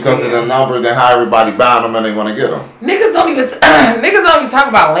 just because of the numbers and how everybody buying them and they want to get them. Niggas don't even talk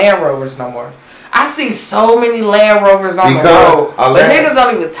about Land Rovers no more. I see so many Land Rovers on the road, but niggas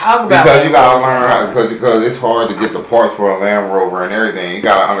don't even talk about. Because you gotta learn how, because it's hard to get the parts for a Land Rover and everything. You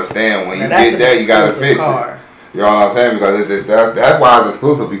gotta understand when you get that, you gotta fix it. You know what I'm saying? Because that's why it's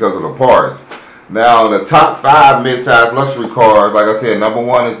exclusive, because of the parts. Now, the top 5 mid-size luxury cars, like I said, number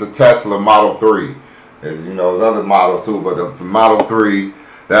 1 is the Tesla Model 3. As you know, there's other models too, but the Model 3,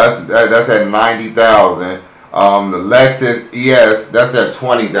 that's at $90,000. The Lexus ES, that's at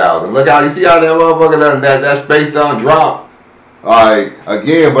 $20,000. Look how you see how that motherfucker that space done drop. Like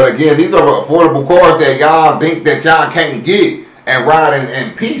again, these are affordable cars that y'all think that y'all can't get and ride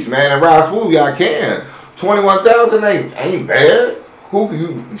in peace, man, and ride smooth. Y'all can. 21,000 ain't bad. Who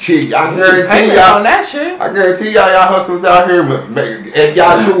you shit? I guarantee y'all on that shit. I guarantee y'all hustlers out here, if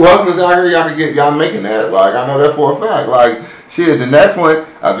y'all true hustlers out here, y'all can get y'all making that. Like I know that for a fact. Like shit, the next one,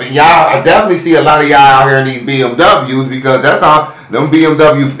 I definitely see a lot of y'all out here in these BMWs, because that's all them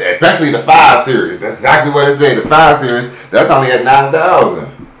BMWs, especially the 5 Series. That's exactly what it said. The 5 Series, that's only at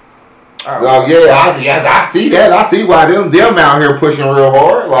 $9,000. So yeah, I see that. I see why them out here pushing real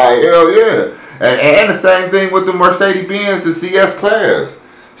hard. Like hell yeah. And the same thing with the Mercedes-Benz, the CS class.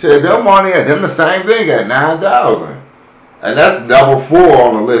 Shit, them the same thing at $9,000. And that's number 4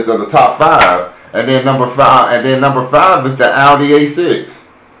 on the list of the top 5. And then number 5 is the Audi A6.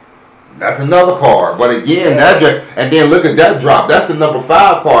 That's another car. But again, and then look at that drop. That's the number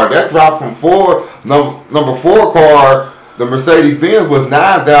 5 car. That dropped from 4. Number 4 car, the Mercedes-Benz was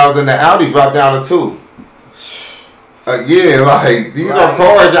 $9,000. The Audi dropped down to 2. Yeah, like these are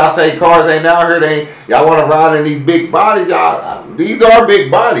cars. Y'all say cars ain't out here. Y'all want to ride in these big bodies. These are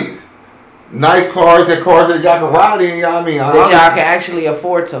big bodies. Nice cars that y'all can ride in. Y'all that y'all can actually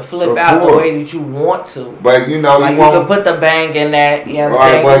afford to flip out the way that you want to. But you know, like you can put the bang in that. You know what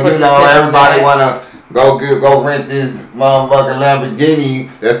I'm saying? But you know, everybody wanna go rent this motherfucking Lamborghini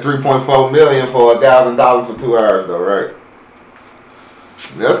that's $3.4 million for $1,000 for 2 hours, though, right?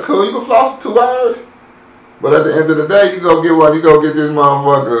 That's cool. You can floss for 2 hours. But at the end of the day, you go get this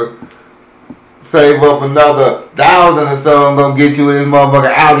motherfucker, save up another $1,000 or so, and go get you this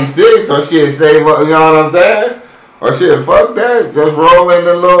motherfucker Audi 6 or shit, save up, you know what I'm saying? Or shit, fuck that, just roll in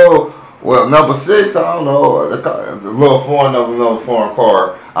the little, number 6, I don't know, it's a little foreign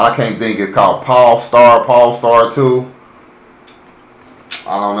car. I can't think, it's called Polestar 2.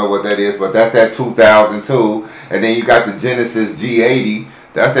 I don't know what that is, but that's at 2002. And then you got the Genesis G80.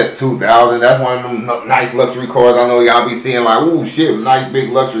 That's at 2,000. That's one of them nice luxury cars. I know y'all be seeing like, ooh, shit, nice big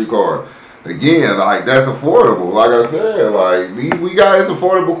luxury car. Again, like that's affordable. Like I said, like we got it's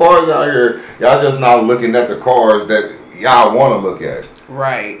affordable cars out here. Y'all just not looking at the cars that y'all want to look at.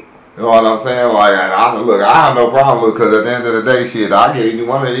 Right. You know what I'm saying? Like, I have no problem with, because at the end of the day, shit, I get any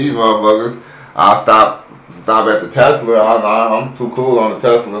one of these motherfuckers. I'll stop at the Tesla. I'm too cool on the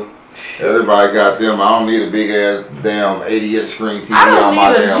Tesla. Everybody got them. I don't need a big ass damn 80-inch screen TV on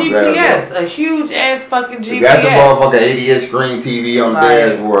my damn dashboard. I don't need a GPS, a huge ass fucking GPS. That's the motherfucking 80-inch screen TV on the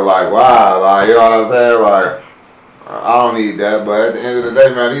dashboard. Like, wow, like, you know what I'm saying? Like, I don't need that. But at the end of the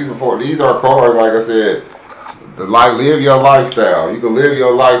day, man, these are cars. Like I said, live your lifestyle. You can live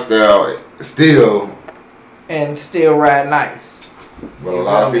your lifestyle still ride nice. But a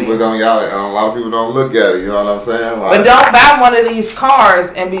lot of people don't look at it, you know what I'm saying? Like, but don't buy one of these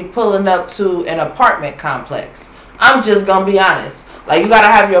cars and be pulling up to an apartment complex. I'm just gonna be honest. Like, you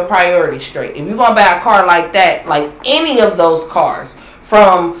gotta have your priorities straight. If you're gonna buy a car like that, like any of those cars,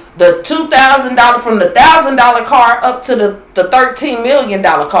 from the $2,000, from the $1,000 car up to the $13 million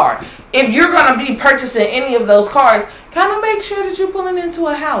car, if you're gonna be purchasing any of those cars, kind of make sure that you're pulling into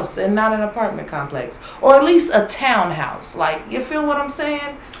a house and not an apartment complex, or at least a townhouse. Like, you feel what I'm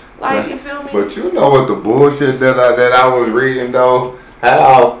saying? Like, you feel me? But you know what the bullshit that I was reading though?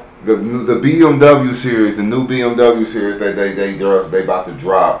 How the BMW series, the new BMW series that they about to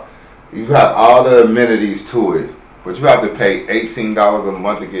drop, you have all the amenities to it, but you have to pay $18 a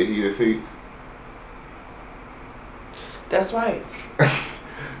month to get heated seats. That's right.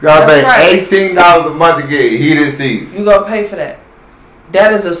 You gotta pay $18 a month to get heated seats. You gonna pay for that.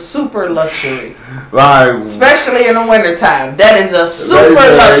 That is a super luxury. Like, especially in the wintertime. That is a super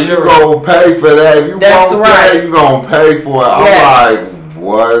luxury. You gonna pay for that. If you That's won't right. pay, you gonna pay for it. Yes. I'm like,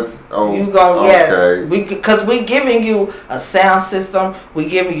 what? Oh, you gonna, okay. Yes. Because we giving you a sound system. We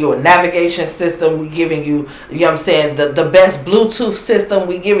giving you a navigation system. We giving you, you know what I'm saying, the best Bluetooth system.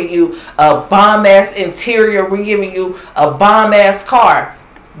 We giving you a bomb-ass interior. We giving you a bomb-ass car.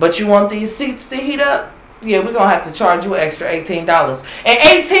 But you want these seats to heat up? Yeah, we're gonna have to charge you an extra $18. And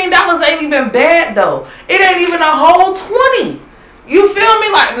 $18 ain't even bad though. It ain't even a whole 20. You feel me?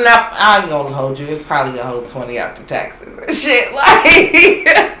 Like, nah, I ain't gonna hold you. It's probably a whole 20 after taxes and shit. Like,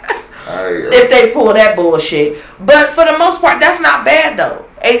 if they pull that bullshit. But for the most part, that's not bad though.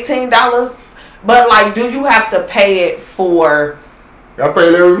 $18. But like, do you have to pay it for? I pay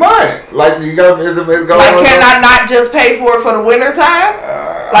it every month. Like, you got it's going. Like, can I not just pay for it for the winter time?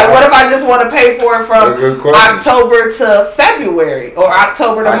 Like, what if I just want to pay for it from October to February or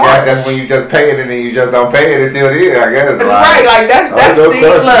October to March? Guess that's when you just pay it and then you just don't pay it until then. I guess. Right, like that's see,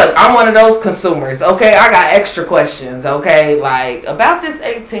 look, I'm one of those consumers. Okay, I got extra questions. Okay, like about this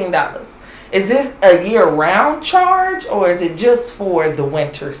 $18. Is this a year-round charge or is it just for the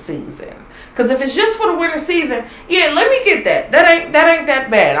winter season? Because if it's just for the winter season, yeah, let me get that. That ain't that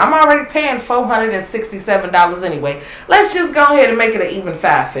bad. I'm already paying $467 anyway. Let's just go ahead and make it an even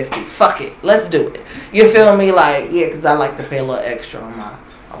 $550. Fuck it, let's do it. You feel me? Like, yeah, because I like to pay a little extra on my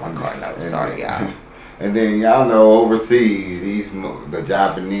car note. Sorry, y'all. And then y'all know overseas, the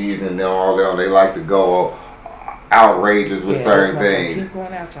Japanese and them all them, they like to go outrageous with certain things. Keep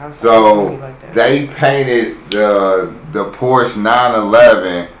going out, y'all. So they painted the Porsche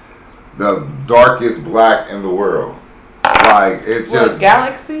 911 the darkest black in the world. Like, it's just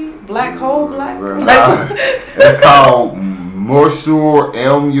galaxy black hole black. It's called Musou,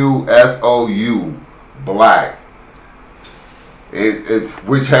 MUSOU black. It's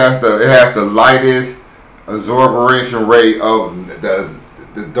which has the lightest absorption rate of the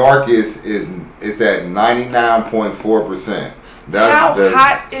darkest is at 99.4%. How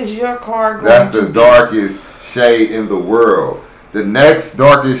hot is your car going That's the darkest shade in the world. The next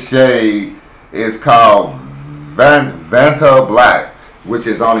darkest shade is called Vanta Black, which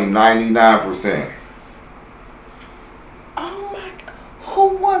is only 99%. Oh my God.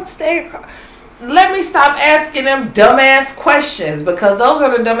 Who wants their car? Let me stop asking them dumbass questions, because those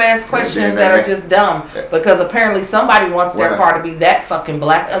are the dumbass questions that are just dumb. Because apparently somebody wants their car to be that fucking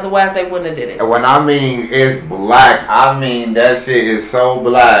black, otherwise they wouldn't have did it. When I mean it's black, I mean that shit is so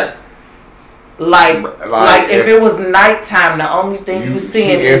black. Like if it was nighttime, the only thing you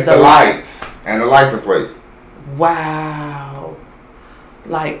seeing is the lights and the license plate. Wow.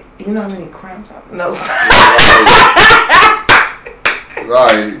 Like, you know how many crimes I've no.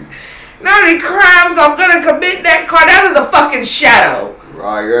 Like, you know how many crimes I'm gonna commit that car? That is a fucking shadow.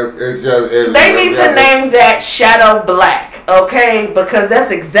 Like, it's just. They need to name that Shadow Black, okay? Because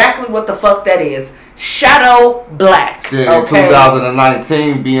that's exactly what the fuck that is. Shadow Black. Shit, in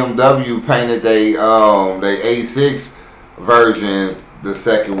 2019, BMW painted they A6 version the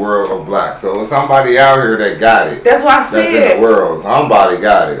second world of black. So somebody out here that got it. That's why I said that's in the world. Somebody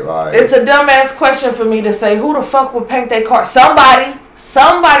got it. Like, it's a dumbass question for me to say, who the fuck would paint their car? Somebody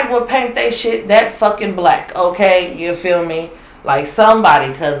would paint their shit that fucking black. Okay, you feel me? Like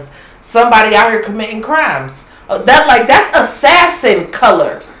somebody, cause somebody out here committing crimes. That's assassin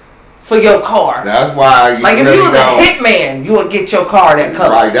color for your car. That's why you if you was a hitman, you would get your car that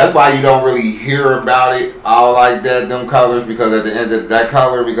color. Right. That's why you don't really hear about it all like that, them colors, because at the end of the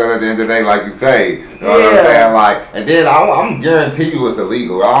day, like you say, you know what I'm saying? Like, and then I'm guarantee you it's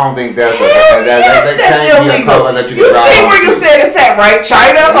illegal. I don't think that's illegal. A color that you can drive. You see where you said it's at, right?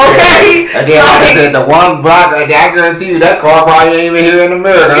 China, okay? And then like I said, the one block, I guarantee you that car probably ain't even here in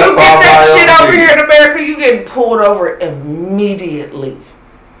America. You get that shit over here in America, you getting pulled over immediately.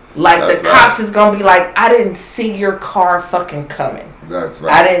 Like, the cops is gonna be like, I didn't see your car fucking coming. That's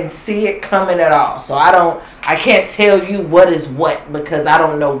right. I didn't see it coming at all. So I can't tell you what is what, because I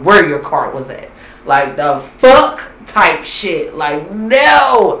don't know where your car was at. Like, the fuck type shit. Like,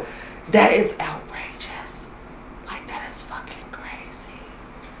 no, that is outrageous. Like, that is fucking crazy.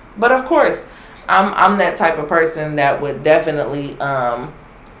 But of course, I'm that type of person that would definitely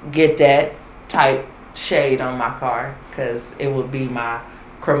get that type shade on my car, because it would be my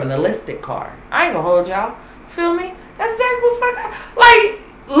criminalistic car. I ain't gonna hold y'all. Feel me? That's exactly what like,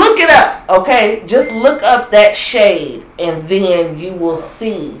 look it up, okay? Just look up that shade, and then you will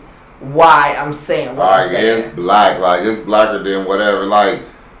see why I'm saying what I'm saying. It's black. Like, it's blacker than whatever. Like,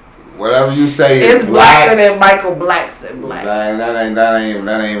 whatever you say it's blacker than Michael Black said black. That ain't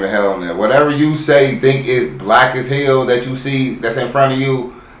even hell on there. Whatever you say, think is black as hell that you see that's in front of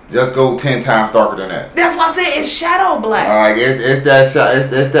you. Just go 10 times darker than that. That's why I said it's shadow black. Like, it's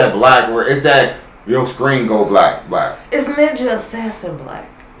that black where it's that your screen go black. It's Ninja Assassin black.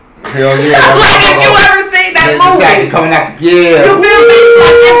 Hell yeah. Like, if you ever seen that movie. Coming out, yeah. You feel me?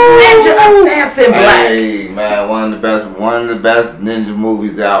 Like, it's Ninja Assassin black. Hey man, one of the best ninja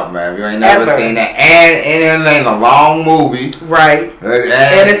movies out, man. You ain't never seen that, and it ain't a long movie, right?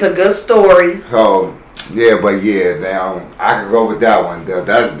 And it's a good story. So Yeah, but yeah, now I can go with that one.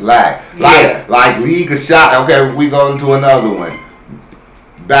 That's black. Yeah. Like League of Shadows. Okay, we go into another one.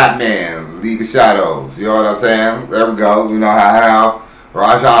 Batman, League of Shadows. You know what I'm saying? There we go. You know how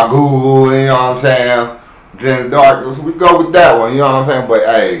Ra's al Ghul. You know what I'm saying? Then Dark. So we go with that one. You know what I'm saying? But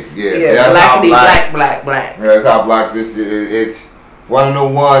hey, yeah, that's how black. Yeah, that's how black this is. It's one of the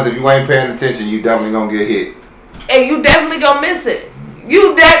ones. If you ain't paying attention, you definitely gonna get hit. And you definitely gonna miss it.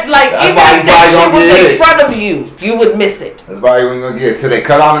 Even if that shit was in front of you, you would miss it. That's why you ain't gonna get it till they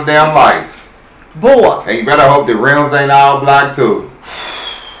cut on the damn lights. Boy. And you better hope the rims ain't all black too.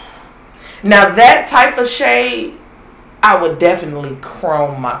 Now that type of shade, I would definitely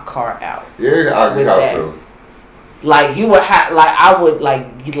chrome my car out. Yeah, I would too. Like you would have, like I would like,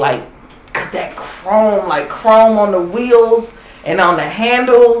 cause that chrome on the wheels and on the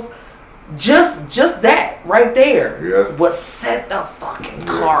handles. Just that right there would set the fucking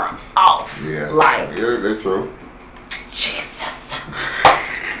car off. Yeah. Like, yeah, that's true. Jesus.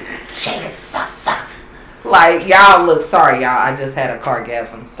 Like, y'all look, sorry, y'all. I just had a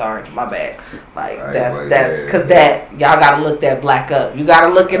cargasm. Sorry, my bad. Like, that's cause y'all gotta look that black up. You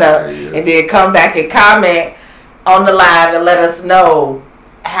gotta look it up and then come back and comment on the live and let us know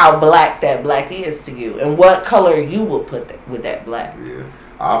how black that black is to you and what color you would put with that black. Yeah.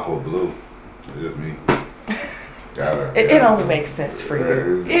 I'll put blue. It's just me. It only makes sense for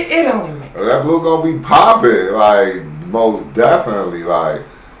you. It only makes sense. That blue gonna be popping, like, most definitely, like,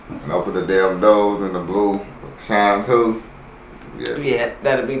 and open the damn doors and the blue shine too. Yeah,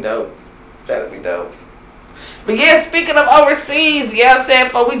 that'd be dope. That'd be dope. But yeah, speaking of overseas, yeah, I'm saying,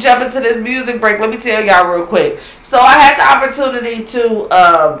 before we jump into this music break, let me tell y'all real quick. So I had the opportunity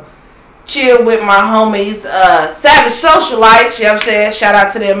to chill with my homies, Savage Socialites, you know what I'm saying? Shout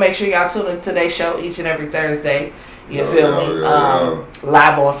out to them. Make sure y'all tune into their show each and every Thursday. You feel me?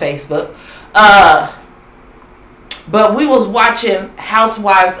 Live on Facebook. But we was watching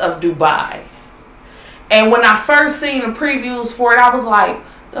Housewives of Dubai. And when I first seen the previews for it, I was like,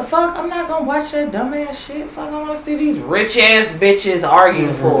 the fuck? I'm not gonna watch that dumbass shit. Fuck, I wanna see these rich ass bitches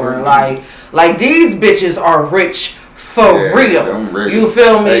argue for her. Like these bitches are rich for real. You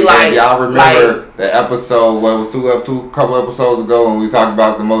feel me? Y'all remember the episode, what was couple episodes ago when we talked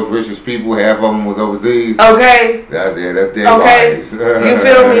about the most richest people, half of them was overseas. Okay. That's their okay. lives. You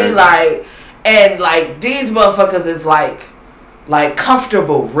feel me? And these motherfuckers is like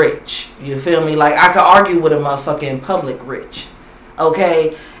comfortable rich. You feel me? Like I could argue with a motherfucking public rich.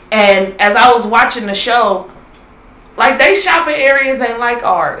 Okay? And as I was watching the show, like they shopping areas ain't like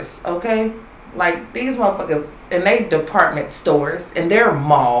ours. Okay? Like these motherfuckers in they department stores and their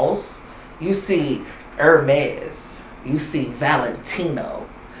malls, you see Hermes, you see Valentino,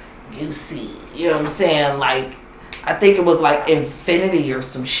 you see, you know what I'm saying, like I think it was like Infinity or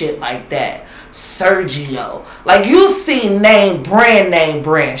some shit like that. Sergio. Like you see brand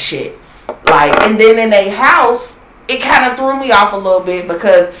name shit. Like, and then in a house, it kind of threw me off a little bit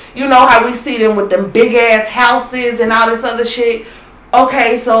because you know how we see them with them big ass houses and all this other shit.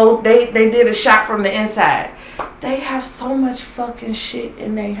 Okay, so they did a shot from the inside. They have so much fucking shit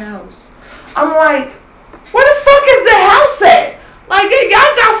in their house. I'm like, where the fuck is the house at? Like,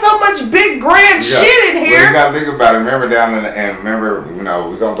 y'all got so much big grand shit in here. Well, you gotta think about it. Remember you know,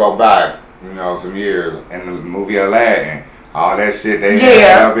 we're gonna go back, you know, some years in the movie Aladdin. All that shit they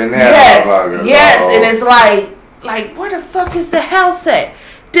had up in there. Yes, and it's like, where the fuck is the house at?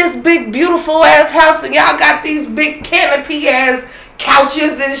 This big, beautiful ass house, and y'all got these big canopy ass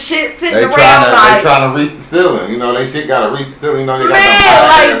couches and shit sitting around. They trying to reach the ceiling. You know, they shit gotta reach the ceiling. You know,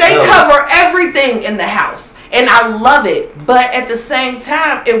 they cover everything in the house. And I love it. But at the same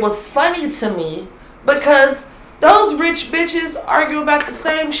time, it was funny to me because those rich bitches argue about the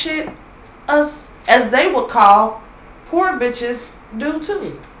same shit us, as they would call, poor bitches do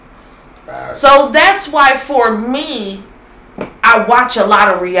too. So that's why for me, I watch a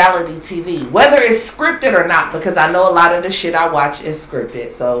lot of reality TV, whether it's scripted or not, because I know a lot of the shit I watch is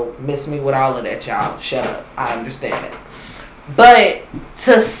scripted. So miss me with all of that, y'all. Shut up. I understand it. But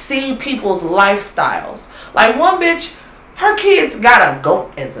to see people's lifestyles, like one bitch, her kids got a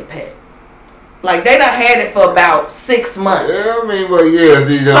goat as a pet. Like they done had it for about 6 months. Yeah, I mean, but yeah,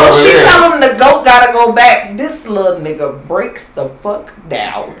 see, so she tell them the goat gotta go back. This little nigga breaks the fuck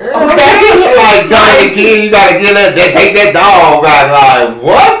down. Okay, like kid, you gotta get that, take that dog back. Like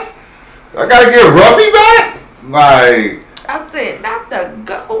what? I gotta get Ruffy back? Like I said, not the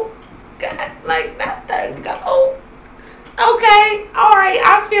goat. God, like not the goat. Okay, all right,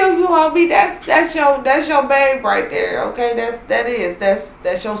 I feel you, homie. That's your babe right there. Okay,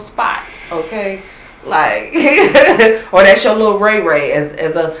 that's your spot. Okay, Like, or that's your little Ray Ray,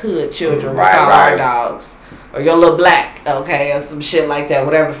 as us hood children we call our dogs. Or your little Black, okay, or some shit like that.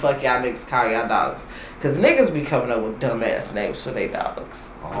 Whatever the fuck y'all niggas call y'all dogs. Because niggas be coming up with dumbass names for their dogs.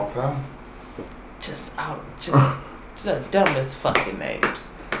 Okay. Just the dumbest fucking names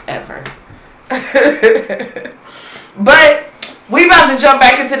ever. But we about to jump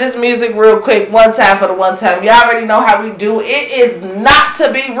back into this music real quick. One time for the one time. Y'all already know how we do. It is not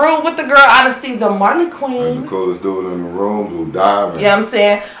to be rude with the girl honesty, the Marley Queen. The coolest dude in the room who dive. You know what I'm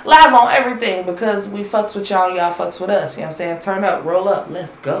saying? Live on everything because we fucks with y'all, y'all fucks with us. You know what I'm saying? Turn up, roll up,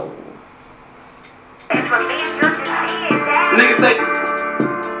 let's go. Niggas say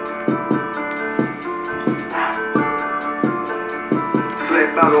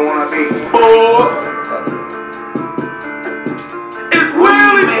Slip out on wanna be it's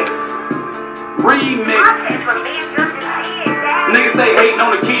Willie Mix Remix. Niggas say hating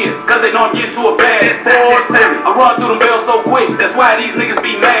on the kid, cause they know I'm getting to a bag. I run through them bells so quick, that's why these niggas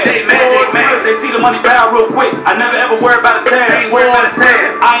be mad. They see the money pile real quick. I never ever worry about a tag. I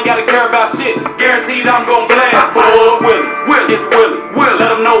ain't gotta care about shit. Guaranteed I'm gon' blast. Boy, Willie, it's Willie. Let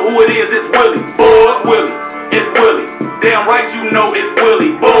them know who it is, it's Willie. Boy, it's Willie, it's Willie. Damn right you know it's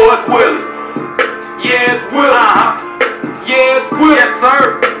Willie. Boy, it's Willie. Yeah, it's Willie. Yeah, it's Willie. Yes,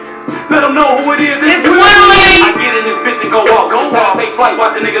 sir. Let them know who it is, it's Willie. I get in this bitch and go off. It's time to take flight,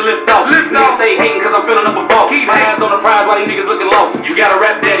 watch a nigga lift off. Niggas say hating cause I'm filling up a vault. My hands on the prize while these niggas looking low. You got a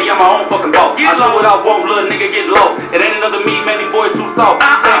rap daddy, I'm my own fucking boss. I do what I want, little nigga get low. It ain't another me, man, these boys too soft.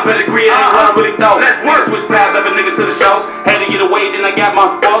 Same pedigree, it ain't what I really thought. Let's work. Switch sides up a nigga to the shows. Had to get away, then I got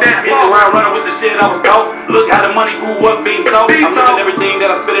my spot. Hit the round running with the shit I was taught. Look how the money grew up being sold. I'm living everything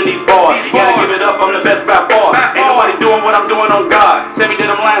that I spit in these bars. You gotta give it up, I'm the best by far. Ain't nobody doing what I'm doing on God. Tell me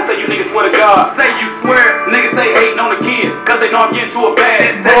that I'm lying, say you niggas swear to God. Say you swear, niggas say hating on the kid, cause they know I'm getting to a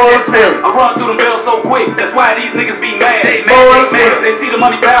bag. I run through them bells so quick, that's why these niggas be mad. They see the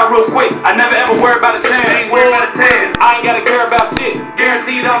money pile real quick. I never ever worry about a tag. I ain't gotta care about shit.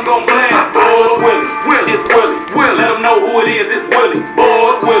 Guaranteed I'm gon' blast. Boy, Willie, it's Willie. Let them know who it is, it's Willie.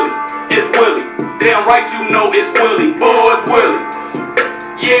 Boy, it's Willie, it's Willie. Damn right you know it's Willie. Boy, it's Willie.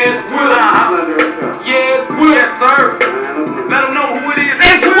 Yeah, it's Willie. Yeah, it's Willie. Yes, sir. Let them know who it is.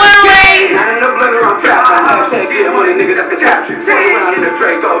 It's Willie. Not enough blender, I'm trapped. Hashtag get money, nigga, that's the caption. Turn around in the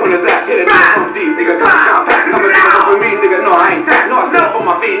Draco when it's that shit. I'm deep, nigga, come pack. Coming down for me, nigga, no, I ain't tack. No, I step on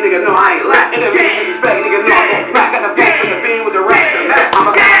my feet, nigga, no, I ain't lack. In the beat, disrespect, nigga, no, I'm gon' smack. Got the smoke in the bean with the rap.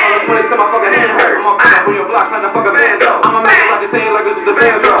 I'ma get all the money till my fucking hand hurt. I'ma put up on your blocks like a fucking bando. I'ma make it like the same like this is the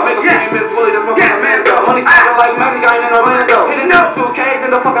banjo. Make a fucking Miss Willie, that's my fucking manzo. Money stacking like magic, I ain't in Orlando. Hitting up 2Ks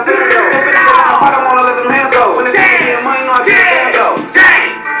in the fucking Fando. I don't wanna let them hands go. When the nigga get money, no, I get bando.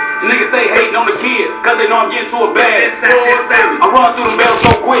 Niggas say hating on the kid, cause they know I'm getting to a bag. I run through them bells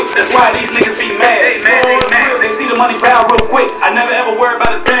so quick, that's why these niggas be mad. They see the money pile real quick, I never ever worry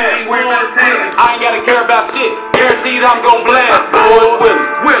about a tag. I ain't gotta care about shit, guaranteed I'm gon' blast. Boy, it's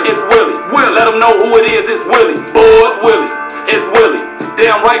Willie, it's Willie. Let them know who it is, it's Willie. Boy, it's Willie, it's Willie.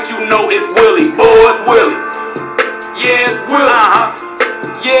 Damn right you know it's Willie. Boy, it's Willie. Yeah, it's Willie.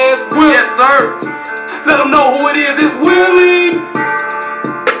 Yeah, it's Willie. Yes, sir. Let them know who it is, it's Willie.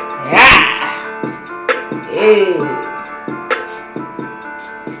 Hey.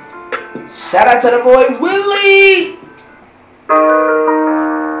 Shout out to the boy Willie.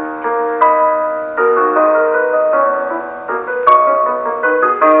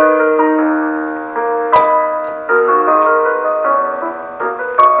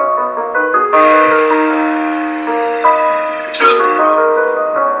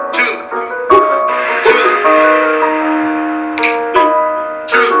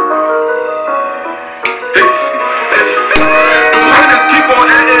 Keep on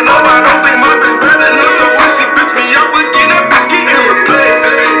acting up, I don't think my bitch better enough. So when she bitch me up again, that bitch get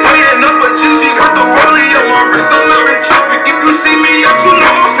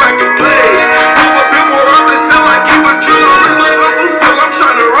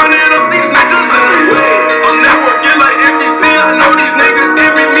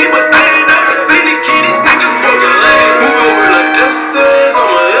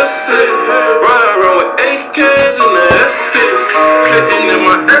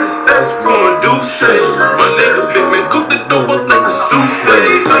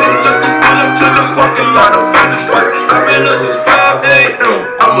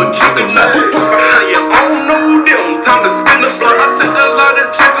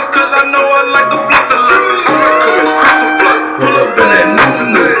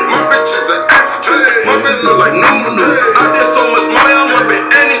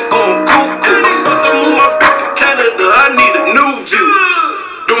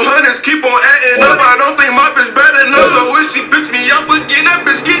hunters keep on acting up. I don't think my bitch better enough. So if she bitch me up again, that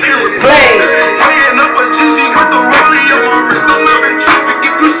bitch getting replaced. Playing up a Gigi with the rollie on my wrist. I'm out in traffic.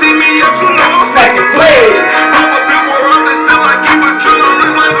 If you see me up, you know I'm stacking plays. I'm a big boy off the cell. I keep a drill on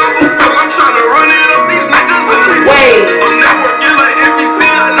this like Uncle Phil. I'm trying to run it up these niggas in the way. I'm networking like NBC.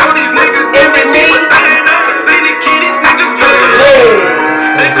 I know these niggas envy me. But they ain't never seen the kid. These niggas good.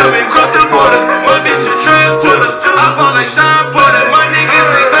 They come and cross the border. My bitch a transporter. I fall like shine butter. My niggas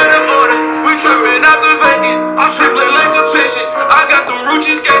take out of order. We trapping out the vacant. I'm tripling like a patient. I got them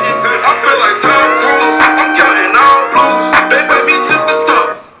Rucci skating. I feel like Tom Cruise. I'm counting all blues. They pay me just to talk.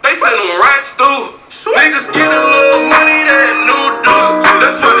 They send them racks through. Niggas get a little money, that new dude.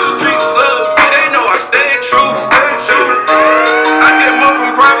 That's why the streets love me. They know I stay true. I came up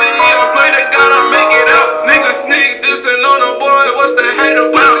from poverty. I play they gotta make it out. Niggas sneak dissing on a boy. What's the hate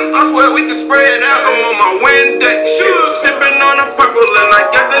about? I swear we can spray it out. I'm on my wind deck. Sipping on a purple and I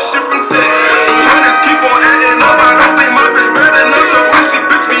got that shit from Tech. Hunters keep on acting up. I don't think my bitch better enough. So when she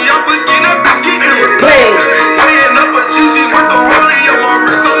bitch me up again, that bitch getting replaced. Playing up a Gigi with the rollie on my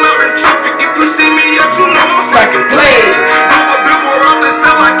wrist. I'm out in traffic. If you see me up, you know I'm stacking plays. I'm a big boy off the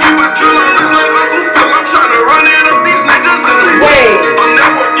cell. I keep a drill on this like Uncle Phil. I'm trying to run it up these niggas in the way. I'm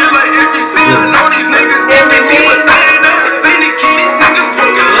networking like NBC. I know these niggas envy me. But they ain't never seen the kid. These niggas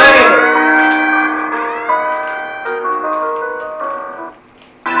fucking lame.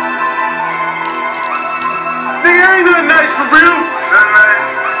 Nigga, ain't nothing nice for real.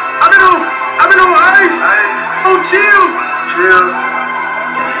 I've been on ice. Oh, chill.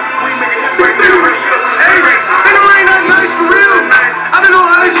 Hey, ain't nothing nice for real. I've been on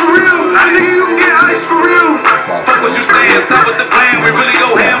ice for real. Nigga, you can get ice for real. Fuck what you saying, stop with the plan. We really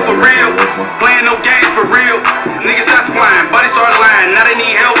go ham for real. Playing no games for real. Niggas shots flying, body start lying. Now they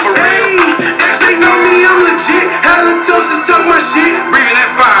need help for real. Hey, X, they know me, I'm legit. Halitosis talk my shit. Breathing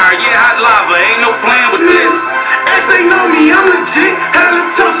that fire, yeah, hot lava. Ain't no plan with this. X, they know me, I'm legit.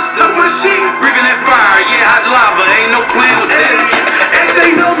 Halitosis talk my shit. Breathing that fire, yeah, hot lava. Ain't no plan with this. X,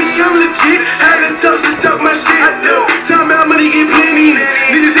 they know me, I'm legit. Halitosis talk my shit. Time about money get plenty.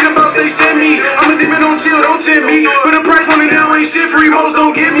 Niggas see the boss, they send me. I'm a demon, don't chill, don't tempt me. Put a price on me now, ain't shit free. Most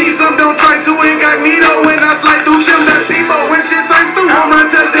don't give me. Some don't try to incognito. When I slide through them, that Tebow. When shit turns through, home run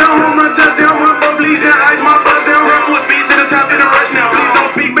touchdown, run bubblies down, ice my buzz down, run full speed to the top, in a rush now. Please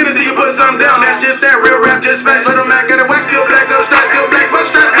don't speak business till you put something down. That's just that real rap, just facts. Let them act, get it wax, still black, up strap, still black, but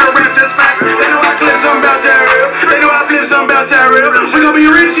strap, still rap, just facts. They know I clip something about that real. They know I flip something about that real. We gon' be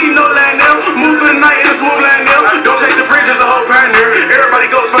rich, no lag now. Move through the night in a smooth line now. Don't chase the fridge, just a whole pioneer. Everybody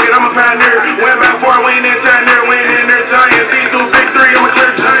goes, fuck it, I'm a pioneer. Went back for we ain't in time there, we ain't in there giant. See through big three, I'm a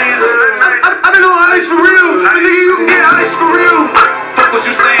clear giant. I've been on ice for real. Nigga, you can get ice for real. Fuck what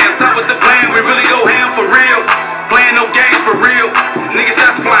you saying, stop with the plan. We really go ham for real. Playing no games for real. Niggas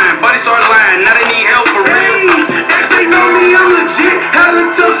shots flying, body start lying. Now they need help for real. Hey, X, they know me, I'm legit.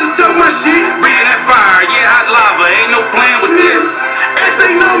 Halitosis talk my shit. Breathing that fire, yeah, hot lava. Ain't no plan with this. X,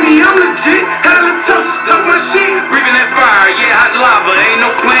 they know me, I'm legit. Halitosis talk my shit. Breathing that fire, yeah, hot lava. Ain't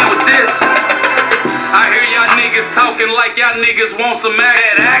no plan with this. I hear y'all niggas talking like y'all niggas want some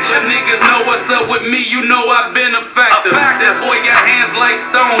action. Niggas know what's up with me, you know I've been a factor. That boy got hands like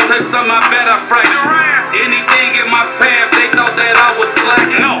stone, touch something I bet I fracture. Anything in my path, they thought that I was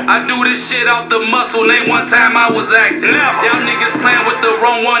slacking. No, I do this shit off the muscle, name one time I was acting. Y'all niggas playing with the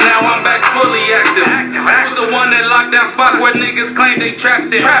wrong one, now I'm back fully active. I was the one that locked down spots where niggas claim they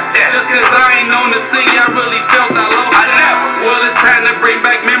trapped in. Just cause I ain't on the scene, I really felt I lost it. Well, it's time to bring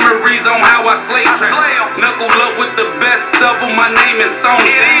back memories on how I slay trap. Knuckle up with the best of them, my name is Stone.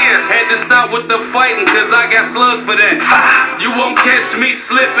 It is. Had to stop with the fighting, cause I got slugged for that. You won't catch me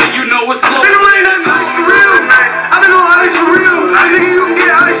slipping, you know it's slow. Nigga, ain't nothing ice for real. I've been on ice for real. Nigga, you can get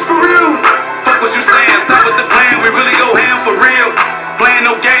ice for real. Fuck what you saying, stop with the plan, we really go ham for real. Playing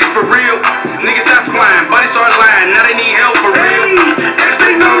no games for real. Niggas shots flying, body start lying, now they need help for real. Hey, X,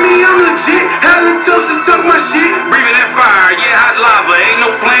 they know me, I'm legit. Halitosis talk my shit. Breathing that fire, yeah, hot lava. Ain't no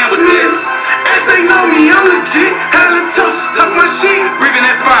plan with this. X, they know me, I'm legit. Halitosis talk my shit. Breathing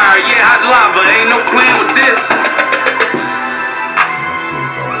that fire, yeah, hot lava. Ain't no plan with this.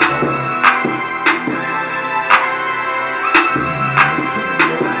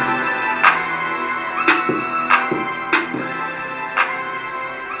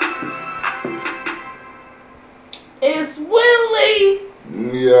 It's Willie.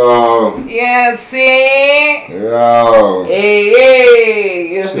 Yo. Yeah, see? Yo.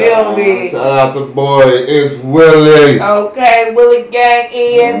 Hey, you feel me? Shout out to boy, it's Willie. Okay, Willie Gang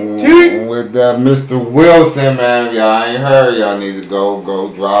ENT. With that Mr. Wilson, man, y'all ain't heard. Y'all need to go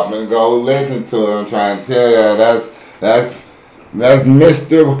drop and go listen to it. I'm trying to tell y'all, that's That's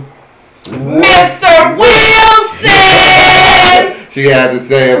Mr. Wilson. She had to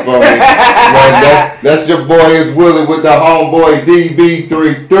say it for me. That's your boy is Willie with the homeboy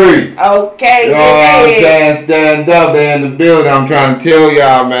DB33. Okay. You know what I'm saying? Stand up, they in the building. I'm trying to tell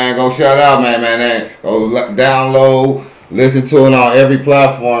y'all, man. Go shout out, man. Go download, listen to it on every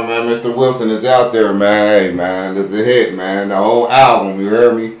platform, man. Mr. Wilson is out there, man. Hey, man, this is a hit, man. The whole album, you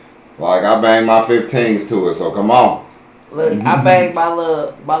heard me? Like, I banged my 15s to it, so come on. Look, I banged my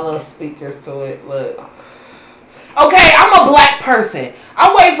little speakers to it. Look. Okay, I'm a black person.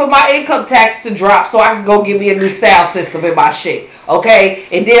 I'm waiting for my income tax to drop so I can go get me a new sound system in my shit. Okay?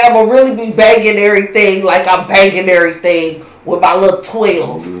 And then I'm going to really be banging everything like I'm banging everything with my little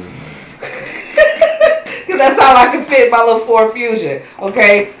 12s. Because that's how I can fit my little Ford Fusion.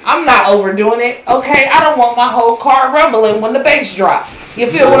 Okay? I'm not overdoing it. Okay? I don't want my whole car rumbling when the bass drop. You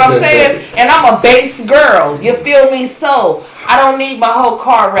feel what I'm saying? And I'm a bass girl. You feel me? So I don't need my whole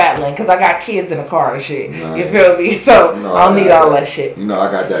car rattling because I got kids in the car and shit. Nice. You feel me? So I don't need all that shit. You know, I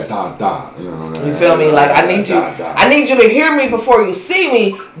got that da. You feel me? Like I need you to hear me before you see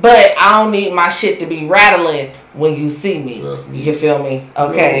me, but I don't need my shit to be rattling when you see me. You feel me?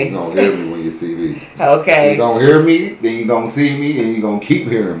 Okay. You don't hear me when you see me. Okay. You don't hear me, then you don't see me, and you gonna keep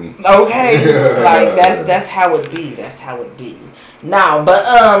hearing me. Okay. Like that's how it be. That's how it be. Now, but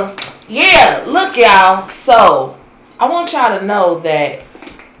yeah, look y'all. So I want y'all to know that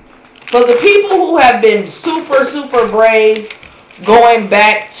for the people who have been super brave going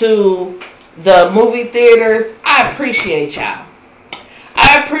back to the movie theaters, I appreciate y'all.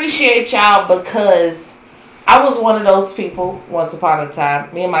 I appreciate y'all because I was one of those people once upon a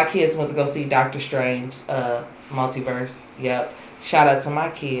time. Me and my kids went to go see Doctor Strange, Multiverse. Yep. Shout out to my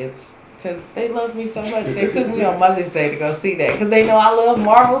kids. Because they love me so much. They took me on Mother's Day to go see that. Because they know I love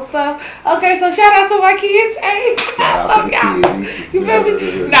Marvel stuff. Okay, so shout out to my kids. Hey, I love y'all. You feel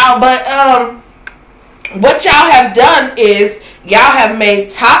me? No, but what y'all have done is y'all have made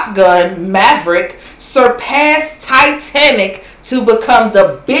Top Gun Maverick surpass Titanic to become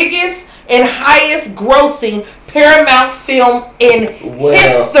the biggest and highest grossing Paramount film in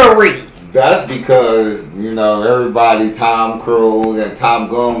history. That's because, you know, everybody, Tom Cruise and Top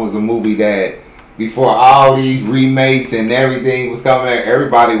Gun was a movie that before all these remakes and everything was coming out,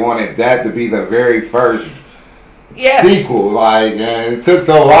 everybody wanted that to be the very first sequel. Like, and it took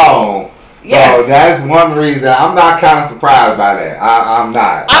so long. Yes. So that's one reason. I'm not kind of surprised by that. I'm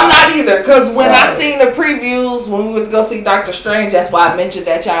not. I'm not either. Because when I seen the previews, when we went to go see Doctor Strange, that's why I mentioned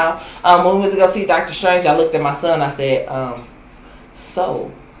that, y'all. When we went to go see Doctor Strange, I looked at my son. I said, so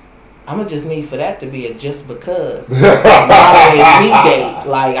I'm going to just need for that to be a just because mommy and me date.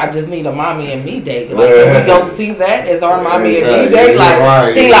 Like, I just need a mommy and me date. Like, can we go see that as our mommy and me date? Like,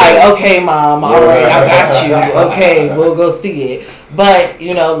 like, okay, mom, all right, I got you. Okay, we'll go see it. But,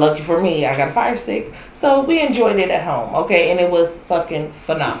 you know, lucky for me, I got a Fire Stick. So we enjoyed it at home, okay? And it was fucking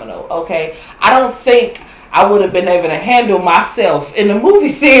phenomenal, okay? I don't think I would have been able to handle myself in the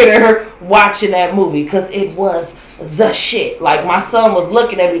movie theater watching that movie because it was the shit. Like, my son was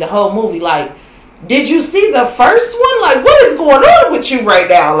looking at me the whole movie like, did you see the first one? Like, what is going on with you right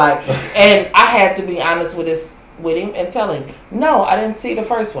now? Like, and I had to be honest with him and tell him, no, I didn't see the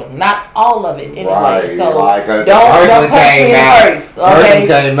first one. Not all of it anyway. Right, so like don't punch me in the face. Okay?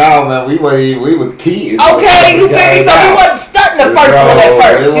 Came out, man. We was kids. Okay, you feel me? So we wasn't stunting the first one at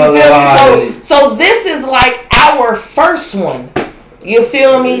first. You feel me? So this is like our first one. You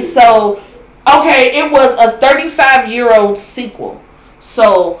feel me? So okay, it was a 35-year-old sequel.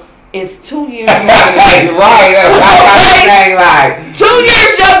 So it's 2 years younger than me. Right, right. 2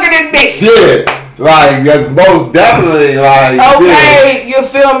 years younger than me. Shit. Like, that's most definitely like. Okay, you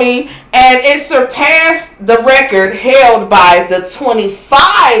feel me? And it surpassed the record held by the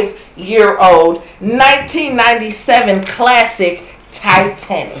 25-year-old 1997 classic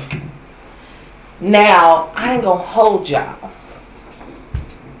Titanic. Now, I ain't gonna hold y'all.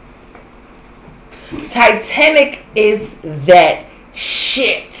 Titanic is that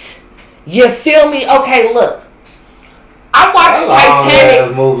shit. You feel me? Okay, look. I watched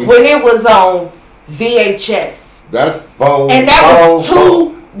Titanic when it was on VHS. That's four. And that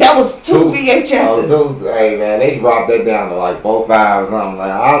was two VHSs. Hey man, they dropped that down to like 4, 5 or something.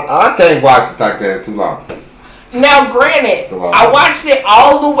 Like I can't watch it like that too long. Now, granted, I watched it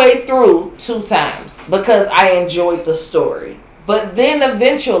all the way through 2 times because I enjoyed the story. But then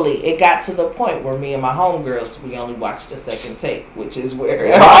eventually it got to the point where me and my homegirls, we only watched the second take, which is where. So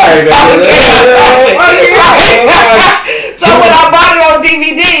when I bought it on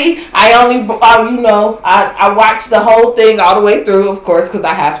DVD, I only, I watched the whole thing all the way through, of course, because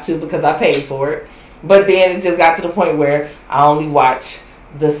I have to, because I paid for it. But then it just got to the point where I only watch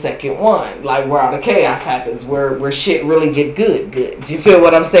the second one, like where all the chaos happens, where shit really get good. Do you feel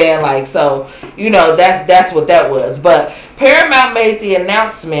what I'm saying? Like, so, that's what that was. But Paramount made the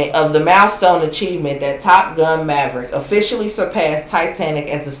announcement of the milestone achievement that Top Gun Maverick officially surpassed Titanic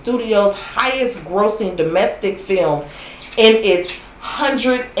as the studio's highest grossing domestic film in its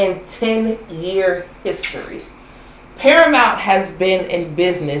 110-year history. Paramount has been in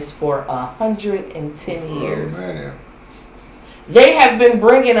business for 110 years. Oh, man. They have been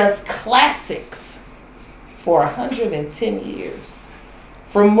bringing us classics for 110 years.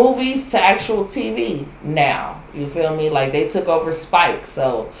 From movies to actual TV now. You feel me? Like, they took over Spike,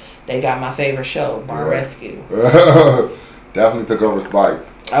 so they got my favorite show, Bar Rescue. Definitely took over Spike.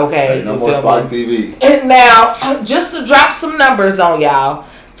 Okay. Hey, no more Spike TV. And now, just to drop some numbers on y'all,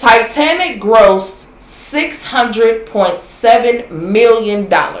 Titanic grossed $600.7 million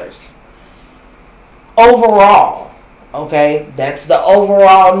overall. Okay, that's the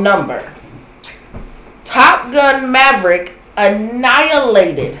overall number. Top Gun Maverick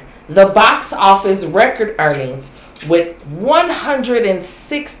annihilated the box office record earnings with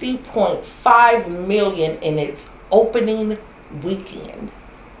 $160.5 million in its opening weekend.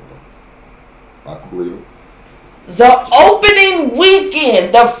 I can believe it. The opening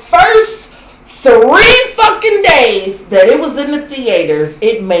weekend, the first 3 fucking days that it was in the theaters,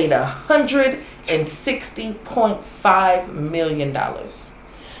 it made $160.5 million.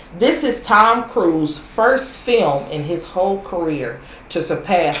 This is Tom Cruise's first film in his whole career to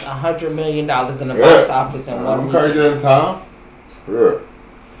surpass $100 million in the box office in one week. Okay, Tom. Yeah.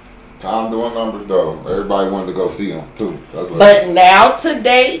 Tom doing numbers though. Everybody wanted to go see him too. But now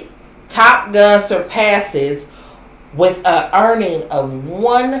today, Top Gun surpasses with an earning of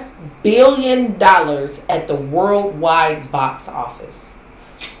 $1 billion at the worldwide box office.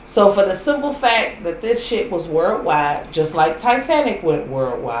 So for the simple fact that this shit was worldwide, just like Titanic went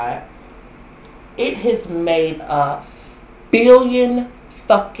worldwide, it has made $1 billion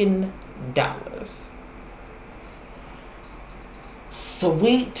fucking dollars.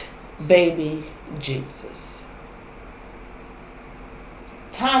 Sweet baby Jesus.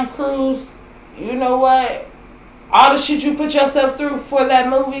 Tom Cruise, you know what? All the shit you put yourself through for that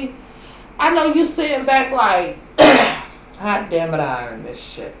movie, I know you sitting back like, God damn it, I earned this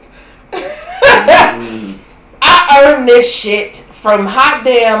shit. I earned this shit from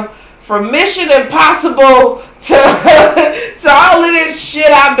from Mission Impossible to all of this shit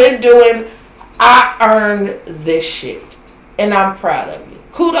I've been doing. I earned this shit. And I'm proud of you.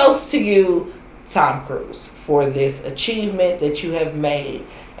 Kudos to you, Tom Cruise, for this achievement that you have made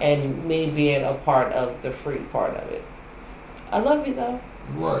and me being a part of the free part of it. I love you though.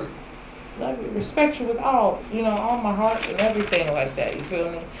 Right. Love you, respect you with all my heart and everything like that. You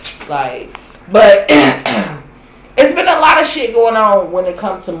feel me? Like, but it's been a lot of shit going on when it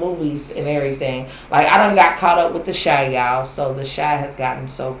comes to movies and everything. Like, I done got caught up with The Shy, y'all. So The Shy has gotten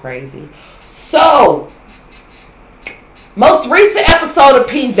so crazy. So, most recent episode of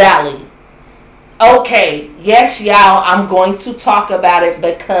P-Valley. Okay, yes, y'all, I'm going to talk about it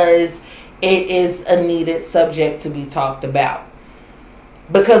because it is a needed subject to be talked about.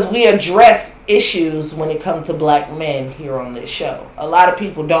 Because we address issues when it comes to black men here on this show. A lot of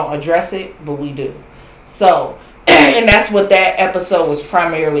people don't address it, but we do. So, and that's what that episode was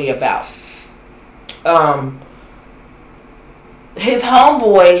primarily about. His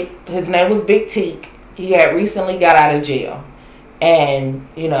homeboy, his name was Big Teak. He had recently got out of jail. And,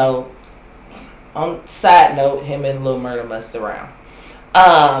 on side note, him and Lil Murda messed around.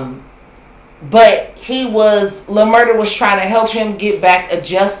 But Lil Murda was trying to help him get back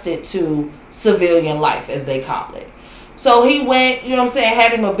adjusted to civilian life, as they call it. So he went,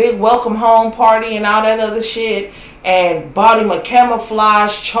 had him a big welcome home party and all that other shit, and bought him a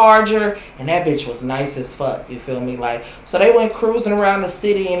camouflage Charger, and that bitch was nice as fuck, you feel me? Like, so they went cruising around the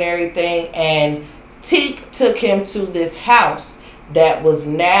city and everything, and Teak took him to this house that was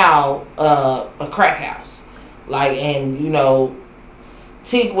now a crack house. Like, and,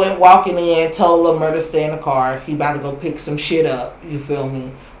 Teak went walking in, told Lil Murda to stay in the car. He about to go pick some shit up, you feel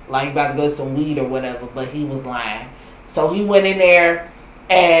me? Like, he about to go get some weed or whatever, but he was lying. So he went in there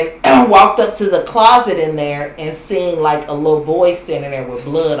and walked up to the closet in there and seen like a little boy standing there with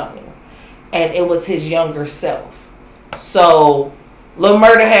blood on him. And it was his younger self. So Lil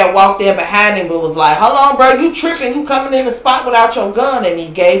Murda had walked in behind him but was like, hold on, bro, you tripping. You coming in the spot without your gun. And he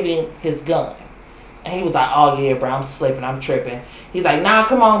gave him his gun. And he was like, oh yeah, bro, I'm slipping, I'm tripping. He's like, nah,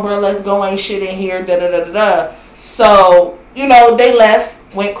 come on, bro, let's go, ain't shit in here, da-da-da-da-da. So, they left,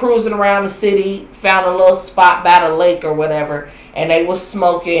 went cruising around the city, found a little spot by the lake or whatever, and they was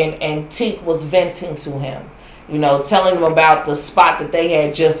smoking, and Teak was venting to him, you know, telling him about the spot that they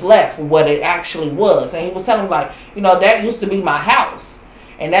had just left, what it actually was. And he was telling him, like, you know, that used to be my house,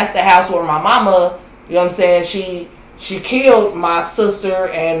 and that's the house where my mama, you know what I'm saying, she killed my sister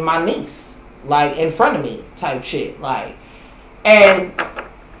and my niece, like, in front of me type shit, like. And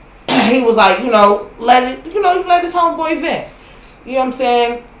he was like, you know, let his homeboy vent, you know what I'm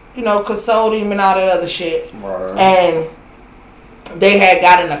saying, you know, consoled him and all that other shit. Right. And they had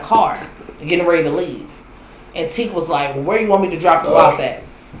got in a car getting ready to leave, and Teak was like, well, where you want me to drop you off at?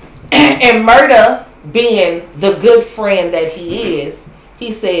 And Murda, being the good friend that he is,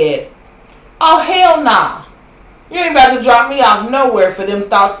 he said, oh hell nah, you ain't about to drop me off nowhere for them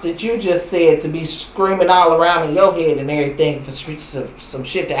thoughts that you just said to be screaming all around in your head and everything for some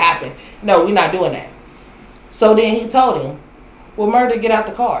shit to happen. No, we're not doing that. So then he told him, well, Murda, get out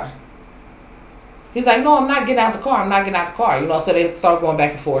the car. He's like, no, I'm not getting out the car. I'm not getting out the car. You know, so they start going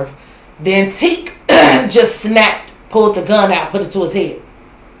back and forth. Then Teak just snapped, pulled the gun out, put it to his head.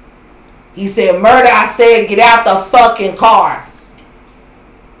 He said, Murda, I said, get out the fucking car.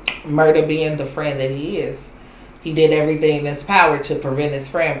 Murda, being the friend that he is, he did everything in his power to prevent his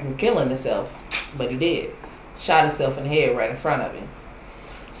friend from killing himself. But he did. Shot himself in the head right in front of him.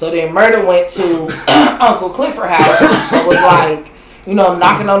 So then Murda went to Uncle Clifford's house and was like, you know,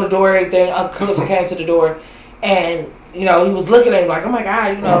 knocking on the door, everything. Uncle Clifford came to the door, and, you know, he was looking at him like, oh my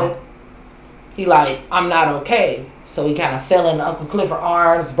God, you know, he like, I'm not okay. So he kind of fell into Uncle Clifford's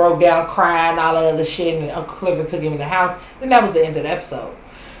arms, broke down crying, all that other shit, and Uncle Clifford took him in the house. And that was the end of the episode.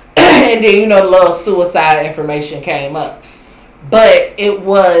 And then, you know, the little suicide information came up. But it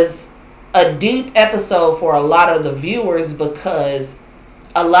was a deep episode for a lot of the viewers, because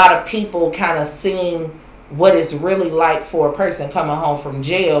a lot of people kind of seen what it's really like for a person coming home from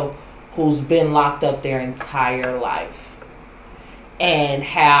jail who's been locked up their entire life, and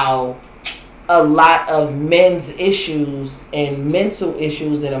how a lot of men's issues and mental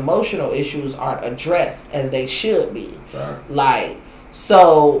issues and emotional issues aren't addressed as they should be. Right. Like,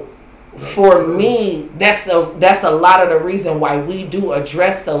 so for me, that's a lot of the reason why we do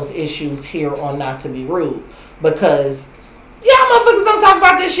address those issues here on Not to Be Rude, because y'all motherfuckers don't talk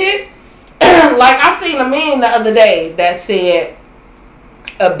about this shit. Like, I seen a meme the other day that said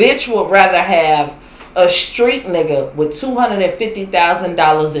a bitch would rather have a street nigga with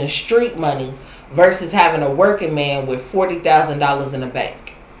 $250,000 in street money versus having a working man with $40,000 in the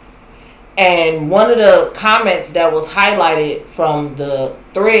bank. And one of the comments that was highlighted from the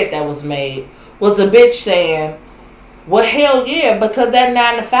thread that was made was a bitch saying, well, hell yeah, because that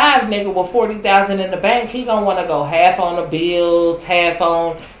 9-to-5 nigga with $40,000 in the bank, he gonna want to go half on the bills, half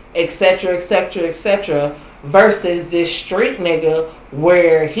on etc, etc, etc, versus this street nigga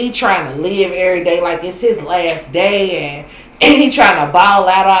where he trying to live every day like it's his last day, and he trying to ball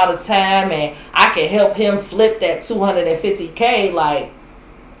out all the time, and I can help him flip that $250K. Like,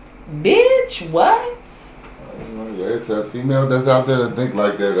 bitch, what? It's a female that's out there that think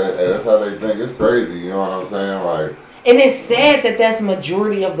like that. That's how they think. It's crazy, you know what I'm saying? Like, and it's sad that that's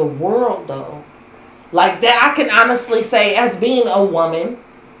majority of the world, though. Like, that I can honestly say, as being a woman,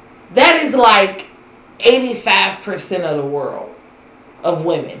 that is like 85% of the world of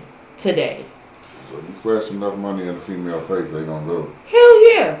women today. So you flash enough money in a female face, they gonna go.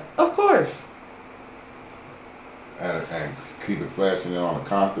 Hell yeah, of course. And keep it flashing on a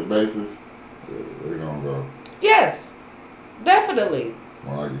constant basis, they gonna go. Yes, definitely.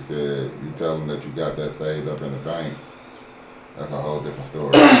 Well, like you said, you tell them that you got that saved up in the bank. That's a whole different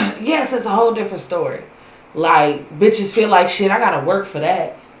story. Yes, it's a whole different story. Like, bitches feel like shit, I gotta work for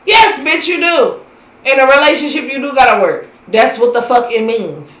that. Yes, bitch, you do. In a relationship, you do gotta work. That's what the fuck it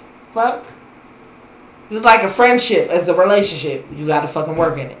means. Fuck. It's like a friendship as a relationship. You gotta fucking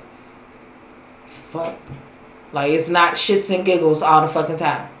work in it. Fuck. Like, it's not shits and giggles all the fucking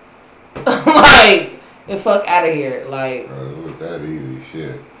time. Like, the fuck out of here. Like, it was that easy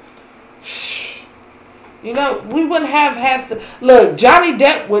shit. You know, we wouldn't have had to. Look, Johnny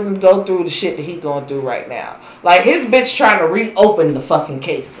Depp wouldn't go through the shit that he going through right now. Like, his bitch trying to reopen the fucking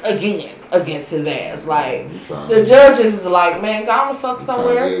case again against his ass. Like, the judges is like, man, go on the fuck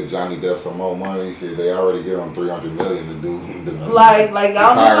somewhere. Give Johnny Depp some more money. Shit, they already give him $300 million to do. Like, go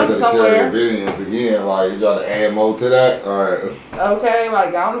on the fuck somewhere. Again, like, you gotta add more to that. All right. Okay,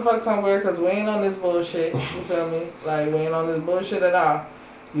 like, go on the fuck somewhere, because we ain't on this bullshit. You feel me? Like, we ain't on this bullshit at all.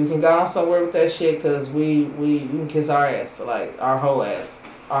 You can go on somewhere with that shit, because we can kiss our ass. Like, our whole ass.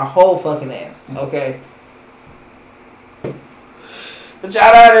 Our whole fucking ass. Okay? But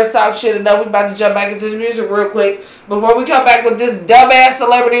y'all heard us talk shit enough. We about to jump back into the music real quick before we come back with this dumbass